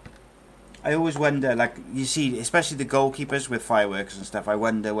 like, I always wonder, like, you see, especially the goalkeepers with fireworks and stuff. I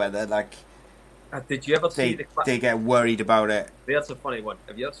wonder whether, like, did you ever see the clip? They get worried about it. There's a funny one.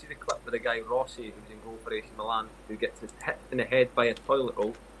 Have you ever seen the clip with the guy Rossi who's in goal for AC Milan who gets hit in the head by a toilet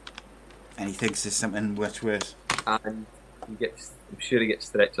roll? And he thinks there's something much worse. And I'm sure he gets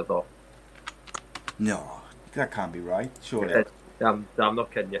stretchered off. No, that can't be right. Surely. I'm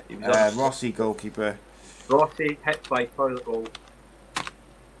not kidding you. He was Rossi, goalkeeper. Rossi hit by toilet roll.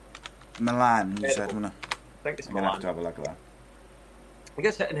 Milan, you said, wasn't it? I think it's I'm Milan. gonna have to have a look at that. He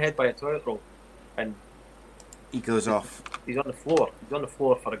gets hit in the head by a toilet roll, and he goes off. He's on the floor. He's on the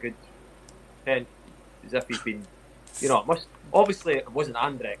floor for a good 10, as if he's been. You know, obviously it wasn't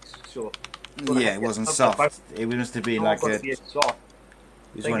Andrex, so. Yeah, it wasn't soft. It must have been like a. It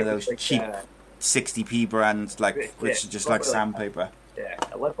was one of those cheap 60p brands, like which is just like sandpaper. Yeah,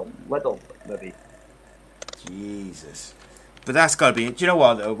 a little maybe. Jesus, but that's got to be it. Do you know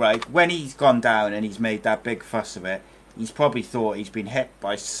what though? Right, when he's gone down and he's made that big fuss of it, he's probably thought he's been hit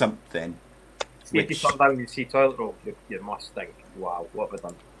by something. See, if you come down and see toilet roll, you must think, wow, what have I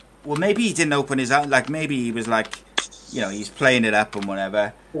done? Well, maybe he didn't open his eyes. Like maybe he was like, you know, he's playing it up and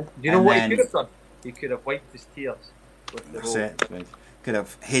whatever. Well, do you know what he could have done? He could have wiped his tears with the roll. That's it. Could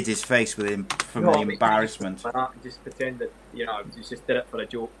have hid his face with him from the embarrassment. Just pretend that, you know, he just did it for a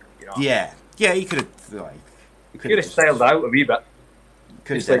joke. You know? Yeah, he could have. Like, he could have styled out a wee bit.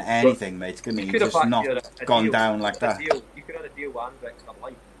 Could have done anything, mate. Couldn't he? Just not gone down like that. You could have had a deal with Andrex for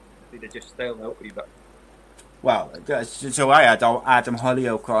life if he'd have just styled out a wee bit. Well, so I had Adam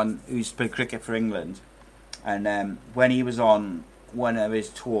Holyoke on, who's played cricket for England, and when he was on one of his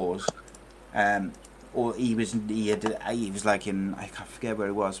tours, or he was like in, I can't forget where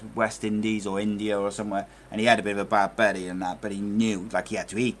it was, West Indies or India or somewhere, and he had a bit of a bad belly and that, but he knew like he had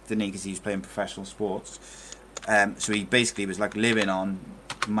to eat, didn't he? Because he was playing professional sports. So he basically was like living on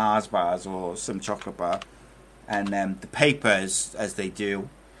Mars bars or some chocolate bar, and the papers, as they do,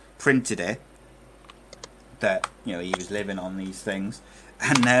 printed it that, you know, he was living on these things,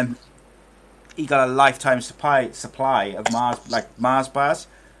 and he got a lifetime supply of Mars bars.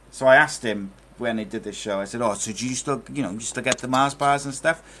 So I asked him when he did this show. I said, "Oh, so do you still get the Mars bars and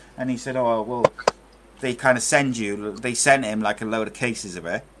stuff?" And he said, "Oh, well, they kind of send you. They sent him like a load of cases of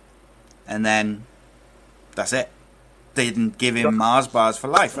it, and then that's it. They didn't give him Mars bars for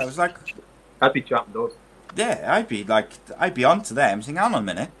life." I was like, "I'd be trapping those." Yeah, I'd be on to them. Saying, "Hang on a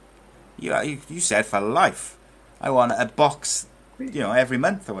minute, you said for life. I want a box, every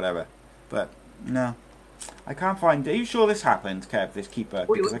month or whatever." But no, I can't find. Are you sure this happened, Kev? This keeper,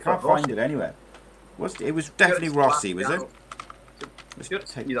 because I can't find it anywhere. It was definitely Rossi, was it?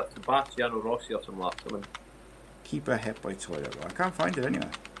 Either Sebastiano Rossi or something like that. Keeper hit by toilet roll. I can't find it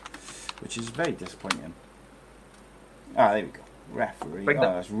anywhere, which is very disappointing. Ah, there we go. Referee.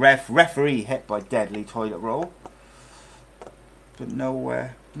 That's referee hit by deadly toilet roll, but no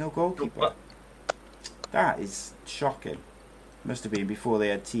goalkeeper. That is shocking. Must have been before they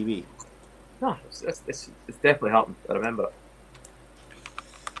had TV. No, it's definitely happened. I remember it.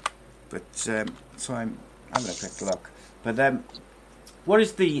 But so I'm having a quick look. But what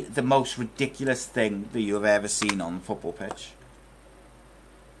is the most ridiculous thing that you have ever seen on the football pitch?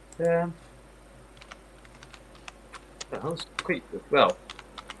 It's quite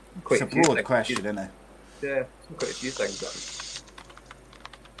it's a broad question, isn't it? Yeah, quite a few things.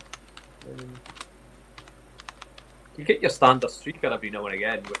 You get your standard streaker every now and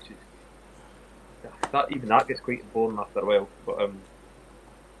again, which is that gets quite boring after a while.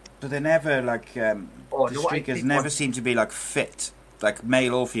 But they're never like the streakers never seem to be like fit, like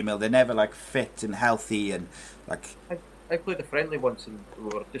male or female. They're never like fit and healthy and like. I played a friendly once and we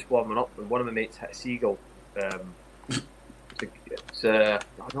were just warming up, and one of my mates hit a seagull. It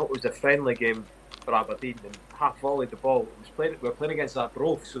was a friendly game for Aberdeen, and half volleyed the ball. We were playing against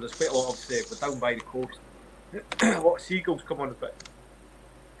Arbroath, so there's quite a lot of we're down by the coast. A lot of seagulls come on the pitch.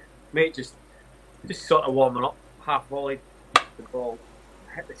 Mate just sort of warming up, half volleyed the ball,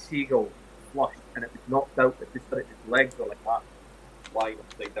 hit the seagull flush, and it was knocked out. It just his legs were like that, lying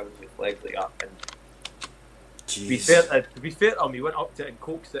upside down with his legs like that. And to be fair to him, he went up to it and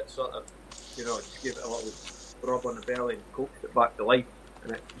coaxed it, sort of, just gave it a little rub on the belly and coaxed it back to life.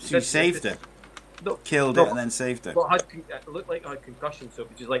 And so you saved it? Killed it and then saved it? But it looked like it had concussion, so it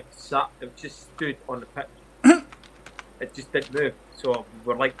was just like it just stood on the pitch. It just didn't move. So we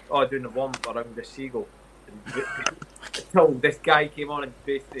were like, doing the warm up around the seagull. Until this guy came on and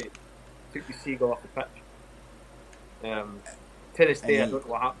basically took the seagull off the pitch. To this day, I don't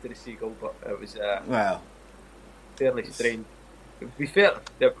know what happened to the seagull, but it was fairly strange. To be fair,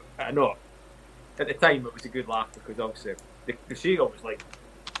 I know at the time it was a good laugh because obviously the seagull was like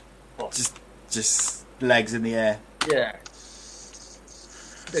just legs in the air. Yeah.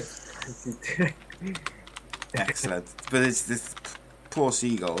 Excellent. But it's this poor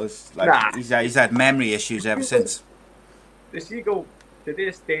seagull. It's like he's had memory issues ever since. The seagull to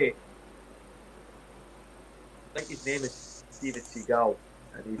this day, I think his name is Steven Seagal,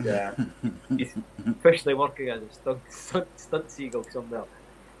 and he's officially working as a stunt seagull somewhere.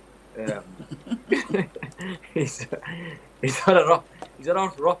 He's had a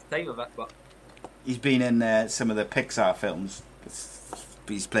rough time of it, but he's been in some of the Pixar films.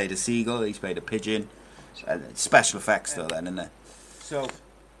 He's played a seagull. He's played a pigeon. Special effects still then, isn't it? So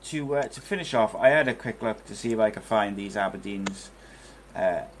to finish off, I had a quick look to see if I could find these Aberdeen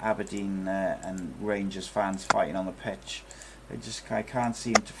and Rangers fans fighting on the pitch. I can't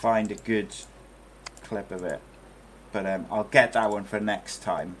seem to find a good clip of it, but I'll get that one for next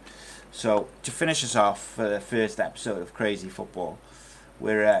time. So to finish us off for the first episode of Crazy Football,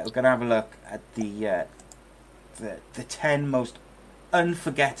 we're going to have a look at the 10 most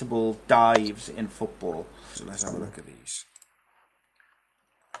unforgettable dives in football. So let's have a look at these.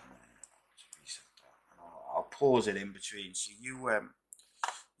 I'll pause it in between so you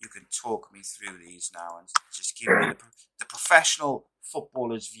can talk me through these now and just give me the professional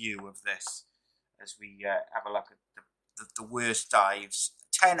footballer's view of this as we have a look at the worst dives.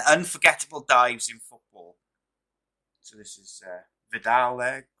 10 unforgettable dives in football. So this is Vidal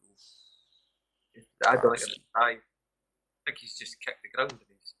there. I don't think it's a dive. I think he's just kicked the ground.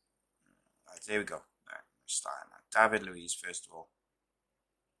 Right, there we go. Right, we're starting now. David Luiz, first of all.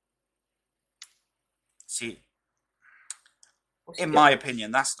 See, in my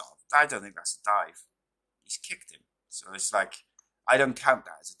opinion, I don't think that's a dive. He's kicked him. So it's like, I don't count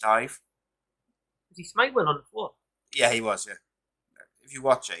that as a dive. Was he smiling on the floor? Yeah, he was, yeah. If you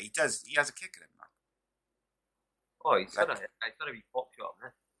watch it, he has a kick at him, man. Oh, he's gonna be pop shot,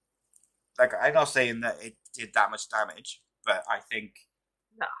 man. Like, I'm not saying that it did that much damage, but I think...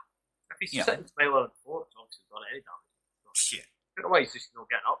 Nah. If he's sitting smiling on the floor, it's obviously done any damage. So, yeah. I don't know why he's just not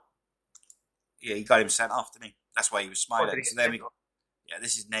getting up. Yeah, he got him sent off, didn't he? That's why he was smiling. So then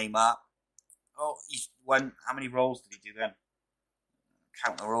this is Neymar. Oh, he's won. How many rolls did he do then?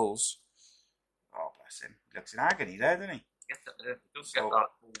 Count the rolls. Oh, bless him. He looks in agony there, doesn't he?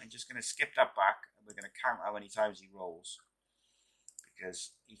 I'm just going to skip that back, and we're going to count how many times he rolls,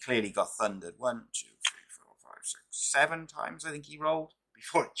 because he clearly got thundered. 1, 2, 3, 4, 5, 6, 7 times I think he rolled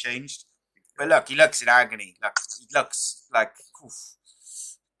before it changed. But look, he looks in agony. Look, he looks like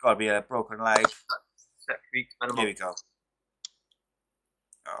got to be a broken leg. 6 weeks minimum. Here we go.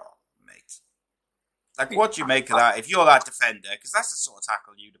 Oh, mate. Like, what do you make of that? If you're that defender, because that's the sort of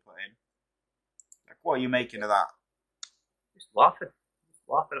tackle you'd have put in. Like, what are you making of that? Just laughing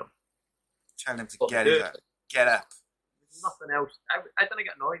at him. Telling him to get up. There's nothing else. I don't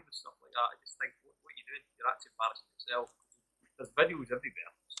get annoyed with stuff like that. I just think, what are you doing? You're actually embarrassing yourself. There's videos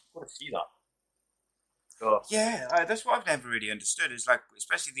everywhere. You've got to see that. So, yeah, that's what I've never really understood. Is like,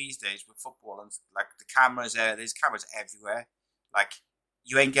 especially these days with football and like the cameras. There's cameras everywhere. Like,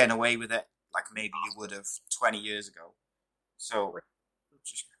 you ain't getting away with it like maybe you would have 20 years ago. So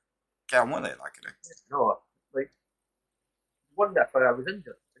just get on with it, like, you know. No, like, one that I was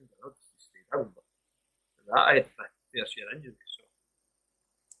injured, I just stayed down. But I had my fair share injuries, so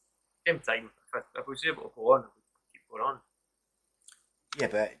same time, if I was able to go on, I would keep going on. Yeah,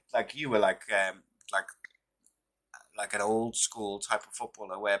 but like you were like an old school type of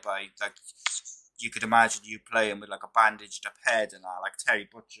footballer, whereby like you could imagine you playing with like a bandaged up head and like Terry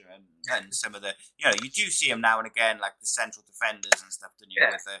Butcher and some of the, you know, you do see them now and again, like the central defenders and stuff, don't you?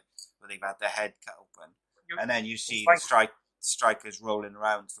 Yeah. Where they've had their head cut open, and then you see the strikers rolling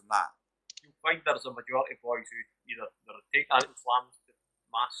around from that. You'll find there's a majority of boys who either they're taking out slams to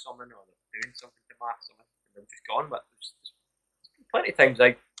mask someone, or they're doing something to mask someone, and they're just gone. But there's plenty of times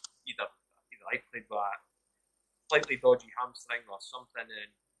I either I played with a slightly dodgy hamstring or something, and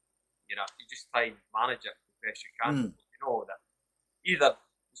you know, you just try and manage it the best you can. You know that either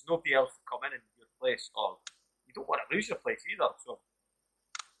there's nobody else to come in your place, or you don't want to lose your place either. So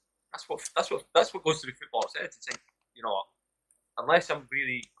that's what goes through football's head. It's like, you know, unless I'm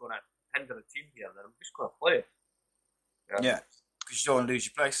really going to hinder the team here, then I'm just going to play. Yeah, because you don't want to lose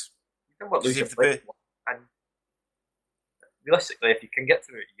your place. You don't want to lose your place. And realistically, if you can get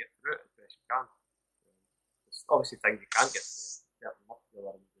through it, you get through it as best you can. There's obviously things you can't get through. Certain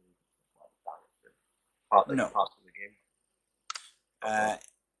muscular injuries. Part of the game.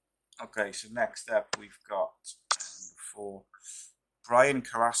 Okay, so next up we've got for Brian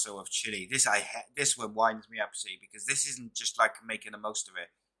Carasso of Chile. This one winds me up, see, because this isn't just like making the most of it.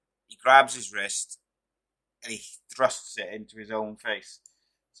 He grabs his wrist and he thrusts it into his own face.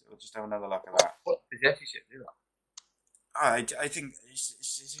 So we'll just have another look at that. What possesses you to do that? I think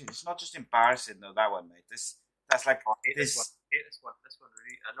it's not just embarrassing though, that one, mate. That's like this one. This one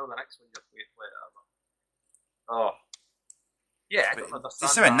really. I know the next one you're playing later. Oh, yeah. I don't understand.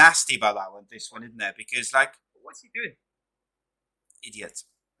 There's something nasty about that one. This one, isn't there? Because like, what's he doing? Idiots,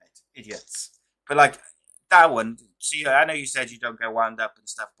 mate. Idiots. But like that one. See, I know you said you don't get wound up and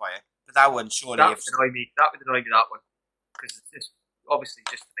stuff by it, but that one surely. That would annoy me. That one, because it's just obviously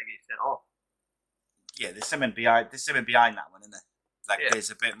just to get sent off. Yeah, there's something behind that one, isn't there? Like,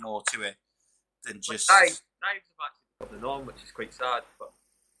 there's a bit more to it than just. Knives have actually got the norm, which is quite sad. But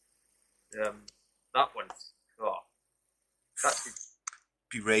that one's that would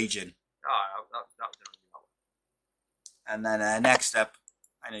be raging. That was annoying, that one. And then next up,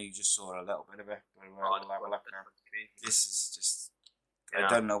 I know you just saw a little bit of it, but we'll have a look now. This is just. I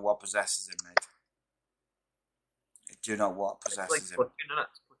don't know what possesses him, mate. I do not know what possesses him. Platoon, isn't it?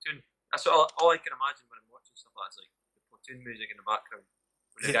 It's Platoon. That's all I can imagine when I'm watching stuff like that. It's like the Platoon music in the background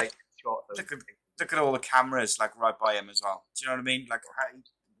with the guy shot. Look at all the cameras like right by him as well. Do you know what I mean? Like,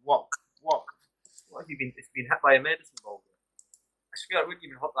 what have you been? It's been hit by a medicine ball. I swear it wouldn't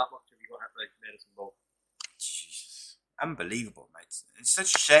even hurt that much if you got hit by a medicine ball. Jesus, unbelievable, mate! It's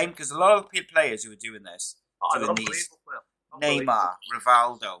such a shame because a lot of the players who are doing this, doing these, Neymar,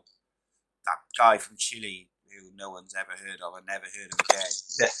 Rivaldo, that guy from Chile who no one's ever heard of and never heard of again.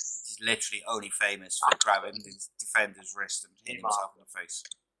 Yes. He's literally only famous for grabbing his defender's wrist and hitting himself in the face.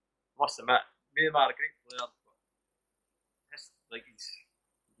 Must admit, Neymar, a great player, but like he's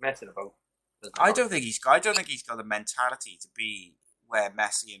messing about. I don't think he's got the mentality to be where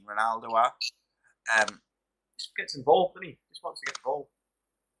Messi and Ronaldo are. Just gets involved, doesn't he? Just wants to get involved.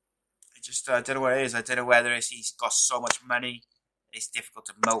 I don't know what it is. I don't know whether he's got so much money, it's difficult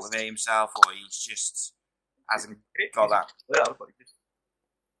to motivate himself, or he's just hasn't got that. Yeah, but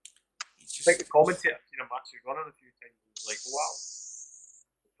he's just like the commentator. I've seen him actually running a few times. He's like, wow.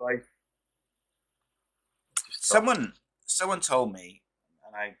 Someone told me,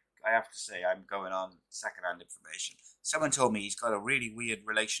 and I I have to say, I'm going on second-hand information. Someone told me he's got a really weird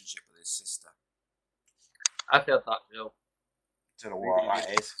relationship with his sister. I've heard that, Don't know what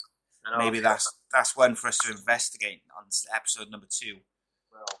that is. Maybe that's one for us to investigate on episode number 2.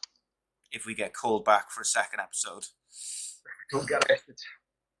 Well, if we get called back for a second episode. Don't get arrested.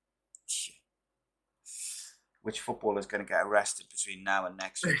 Which footballer's going to get arrested between now and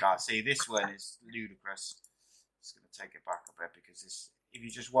next week? See, this one is ludicrous. Just going to take it back a bit because if you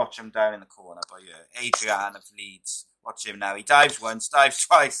just watch him down in the corner by Adrian of Leeds, watch him now. He dives once, dives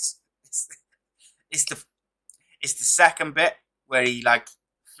twice. It's the second bit where he like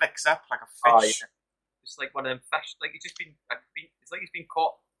flicks up like a fish. Oh, yeah. It's like one of them fish. Like it's like he's been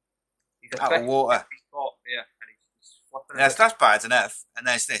caught. He's out of water. He's caught, yeah, and he's flipping. Yes, that's bad enough. And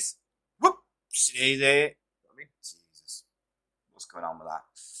there's this. Whoop! See there. I mean, Jesus, what's going on with that?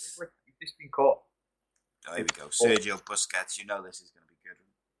 It's like he's just been caught. Oh, here we go. Sergio Busquets. You know this is going to be good.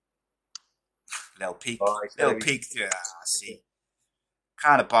 Little peek. Little peek through. See.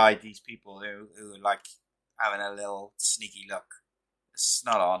 Can't abide these people who are like having a little sneaky look. It's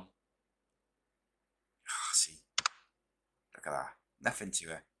not on. Oh, see. Look at that. Nothing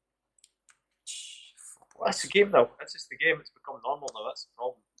to it. Well, that's the game now. That's just the game. It's become normal now. That's the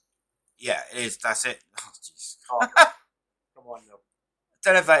problem. Yeah, it is. That's it. Oh, jeez. Oh, come on now. I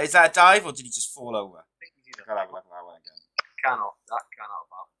don't know if is that a dive or did he just fall over? I think he's either. I'll have a look at that one again. Cannot have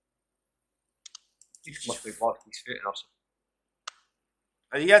that. He must be blocked his foot or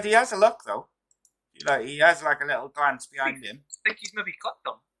something. He has a look though. He has like a little glance behind him. I think he's maybe clipped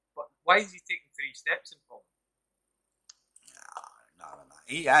him, but why is he taking 3 steps in front? No.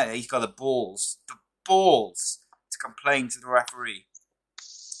 He's got the balls to complain to the referee.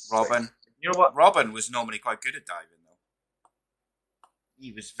 Robin. You know what? Robin was normally quite good at diving though.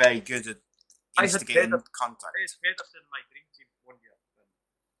 He was very good at instigating contact. I had Henderson in my dream team one year.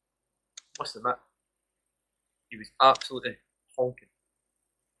 Must admit, he was absolutely honking.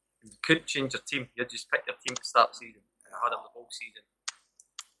 You couldn't change your team. You just picked your team to start the season. I had him the whole season.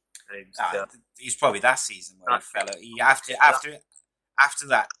 He's probably that season where he fell out. After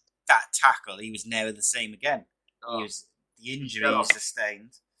that tackle, he was never the same again. He was the injury he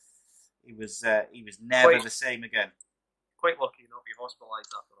sustained. He was never the same again. Quite lucky not to be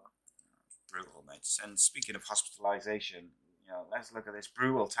hospitalised after that. Brutal, mate. And speaking of hospitalisation, let's look at this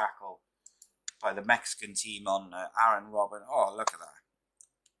brutal tackle by the Mexican team on Aaron Robin. Oh, look at that.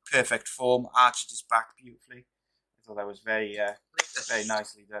 Perfect form, arched his back beautifully. I thought that was very very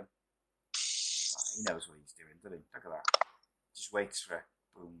nicely done. He knows what he's doing, doesn't he? Look at that. Just waits for it.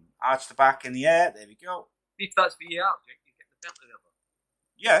 Boom. Arch the back in the air. There we go. If that's VAR, you get the penalty there.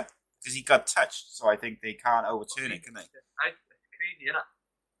 Yeah, because he got touched, so I think they can't overturn it, can they? It's crazy, isn't it?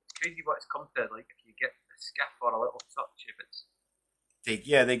 It's crazy what it's come to. Like if you get a skiff or a little touch, if it's they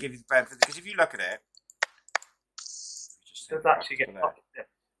give you the benefit because if you look at it, does actually get touched.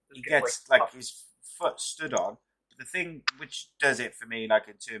 He gets like his foot stood on. But the thing which does it for me, like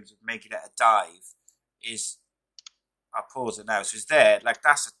in terms of making it a dive, is I'll pause it now. So it's there, like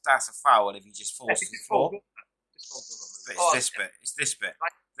that's a foul if he just falls to the floor. But it's this bit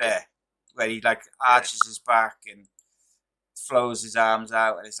there where he like arches his back and flows his arms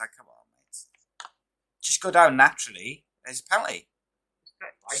out, and it's like, come on, mate, just go down naturally. There's a penalty.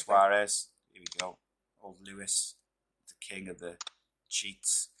 Suarez, here we go. Old Lewis, the king of the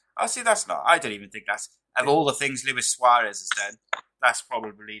cheats. Oh, see, that's not. I don't even think that's of all the things Luis Suarez has done. That's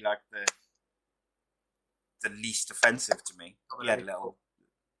probably like the least offensive to me. He had a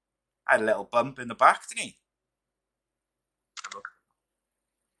little bump in the back, didn't he?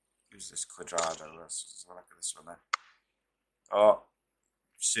 Who's this Quadrado? Let's look at this one there. Oh,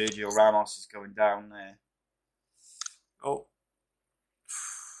 Sergio Ramos is going down there. Oh,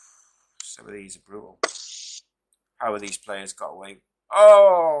 some of these are brutal. How have these players got away?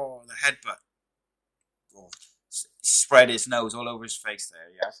 Oh, the headbutt. Oh, spread his nose all over his face there,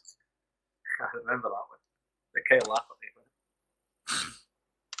 yes. I remember that one. The Kyle laugh at me.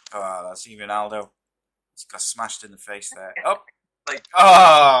 Oh, that's Ronaldo. He's got smashed in the face there. Oh,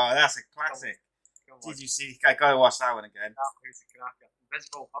 that's a classic. Did you see? I gotta watch that one again.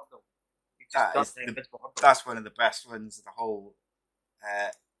 Invisible hurdle. That's one of the best ones of the whole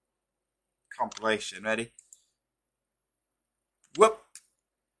compilation. Ready? Whoop!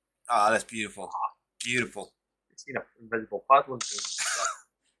 Oh, that's beautiful. Beautiful. You've seen an invisible paddle.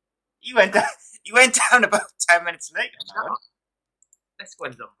 He went down about 10 minutes later. This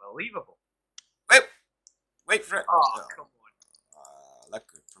one's unbelievable. Wait for it. Oh, come on. Look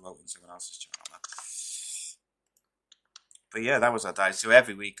good promoting someone else's channel. But yeah, that was our dive. So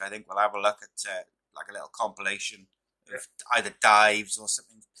every week, I think we'll have a look at like a little compilation of either dives or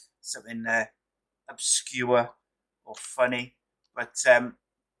something something obscure or funny. But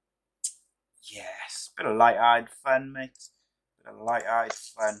yes, bit of light-eyed fun, mate. Bit of light-eyed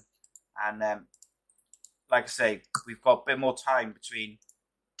fun, and like I say, we've got a bit more time between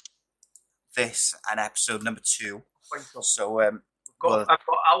this and episode number 2. So I've got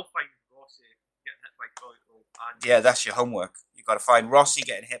Alpine Rossi getting hit by toilet roll. And yeah, that's your homework. You've got to find Rossi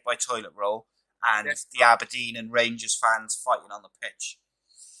getting hit by toilet roll and the Aberdeen and Rangers fans fighting on the pitch.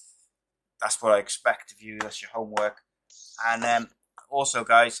 That's what I expect of you. That's your homework. And also,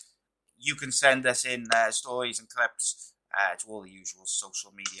 guys, you can send us in stories and clips to all the usual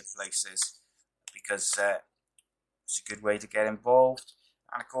social media places because it's a good way to get involved.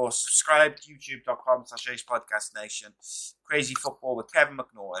 And of course, subscribe to youtube.com/AcePodcastNation. Crazy Football with Kevin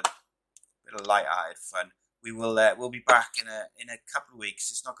McNaughton. Bit of light-hearted fun. We'll be back in a couple of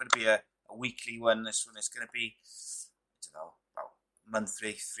weeks. It's not going to be a weekly one. This one is going to be, I don't know, about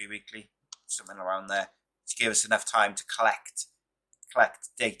monthly, 3 weekly, something around there, to give us enough time to collect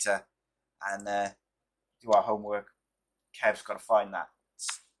data and do our homework. Kev's got to find that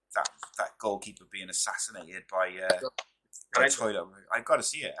goalkeeper being assassinated by toilet. I've got to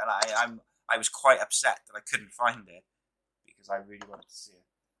see it, and I was quite upset that I couldn't find it because I really wanted to see it.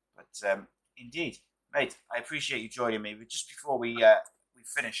 But indeed, mate, I appreciate you joining me. But just before we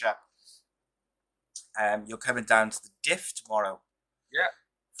finish up, you're coming down to the Diff tomorrow. Yeah.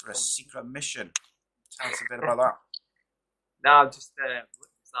 For a secret mission. Tell us a bit about that. No, just that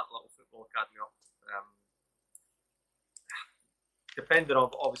little football academy up. Depending on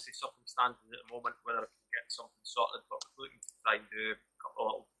obviously circumstances at the moment, whether I can get something sorted, but we're looking to try and do a couple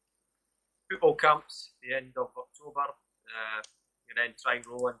of little football camps at the end of October, and then try and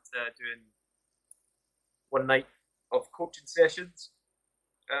roll into doing one night of coaching sessions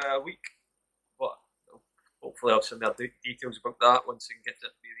a week. But hopefully I'll send more details about that once I can get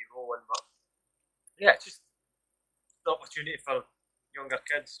it really rolling. But yeah, just the opportunity for younger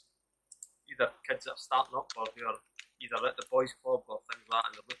kids, either kids that are starting up or who are either at the boys' club or things like that,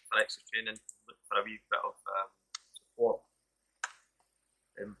 and they're looking for extra training, looking for a wee bit of support.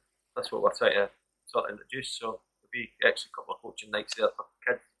 That's what we're trying to sort of introduce. So there'll be extra couple of coaching nights there for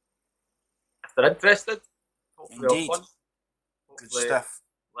kids if they're interested. Hopefully, Indeed. fun. Good stuff.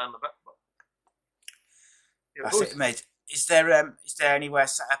 Learn a bit. But that's it, mate. Is there anywhere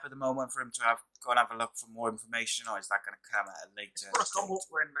set up at the moment for him to go and have a look for more information, or is that going to come at a later? It's going to come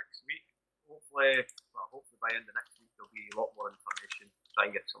hopefully next week. Hopefully by end of next week there'll be a lot more information. Try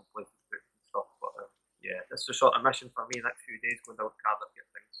and get some places booked and stuff. But yeah, that's the sort of mission for me. The next few days, going down to Cardiff,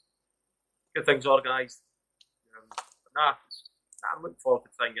 get things organised. I'm looking forward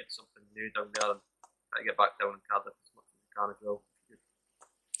to trying to get something new down there and try to get back down in Cardiff as much as I can as well.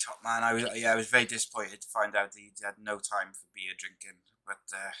 Top man, I was very disappointed to find out that you had no time for beer drinking, but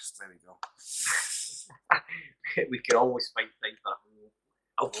there we go. We can always find time for that.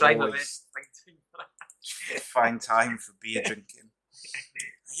 I'll try my best to find time for that. Find time for beer drinking.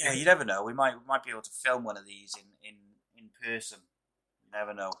 Yeah, you never know. We might be able to film one of these in person. You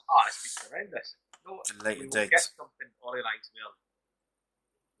never know. Oh, it's been horrendous. No, it's a later we'll date. Get something organised where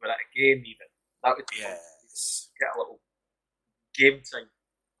we're at a game even. That would be yes. Get a little game time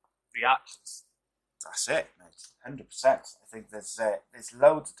reactions. That's it, mate. 100%. I think there's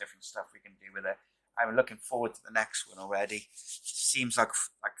loads of different stuff we can do with it. I'm looking forward to the next one already. It seems like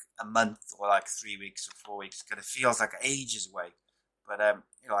a month or like 3 weeks or 4 weeks because it feels like ages away. But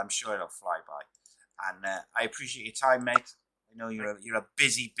I'm sure it'll fly by. And I appreciate your time, mate. I know you're a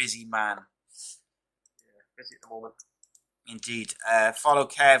busy man. Yeah, busy at the moment. Indeed. Follow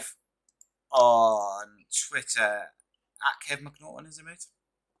Kev on Twitter at Kev McNaughton, is it, mate?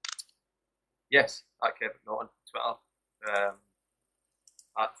 Yes, at Kev McNaughton, Twitter.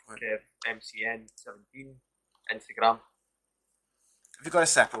 At Kev MCN17, Instagram. Have you got a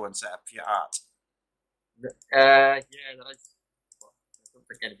separate one set up for your art? Yeah, there is. But I don't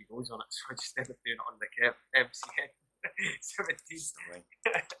think anybody goes on it, so I just end up doing it on the Kev MCN17.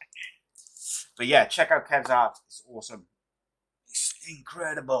 But yeah, check out Kev's art. It's awesome. It's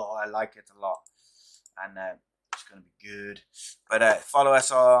incredible. I like it a lot. And it's going to be good. But follow us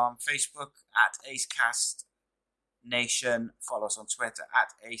on Facebook at AceCastNation. Follow us on Twitter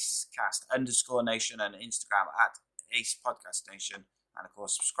at AceCast_Nation and Instagram at AcePodcastNation. And of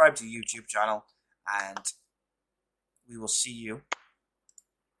course, subscribe to the YouTube channel. And we will see you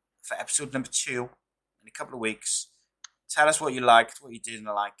for episode number 2 in a couple of weeks. Tell us what you liked, what you didn't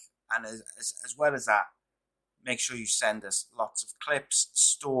like. And as well as that, make sure you send us lots of clips,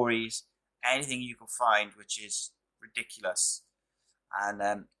 stories, anything you can find which is ridiculous.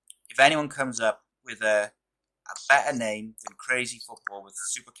 And if anyone comes up with a a better name than Crazy Football with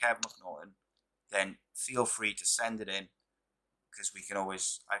Super Kev McNaughton, then feel free to send it in, because we can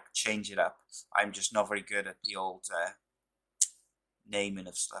always change it up. I'm just not very good at the old naming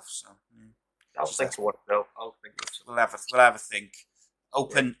of stuff, so I'll think of what though. I'll think of something. We'll have a think.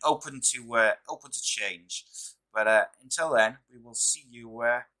 Open to change. But until then, we will see you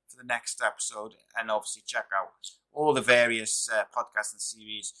for the next episode, and obviously check out all the various podcasts and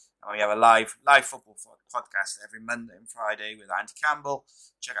series. And we have a live football podcast every Monday and Friday with Andy Campbell.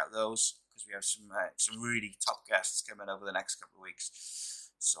 Check out those, because we have some really top guests coming over the next couple of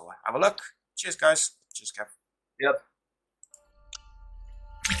weeks. So have a look. Cheers, guys. Cheers, Kev. Yep.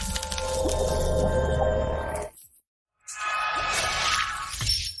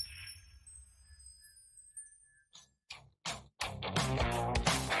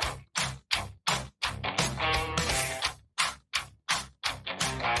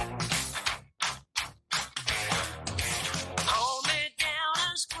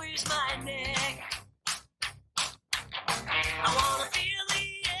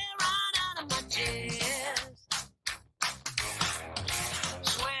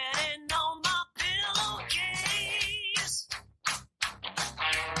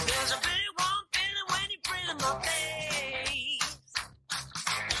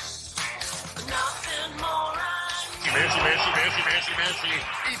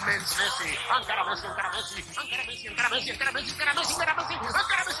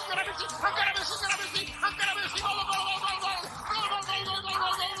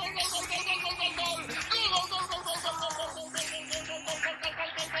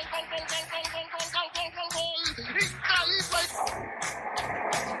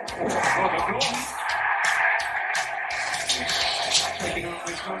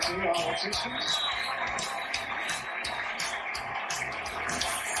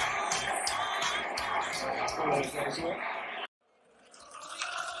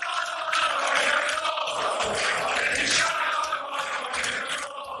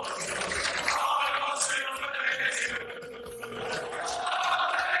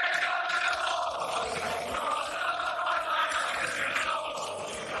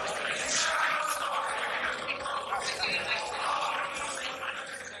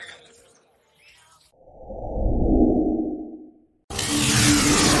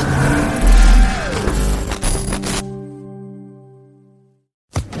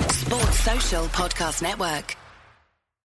 Podcast Network.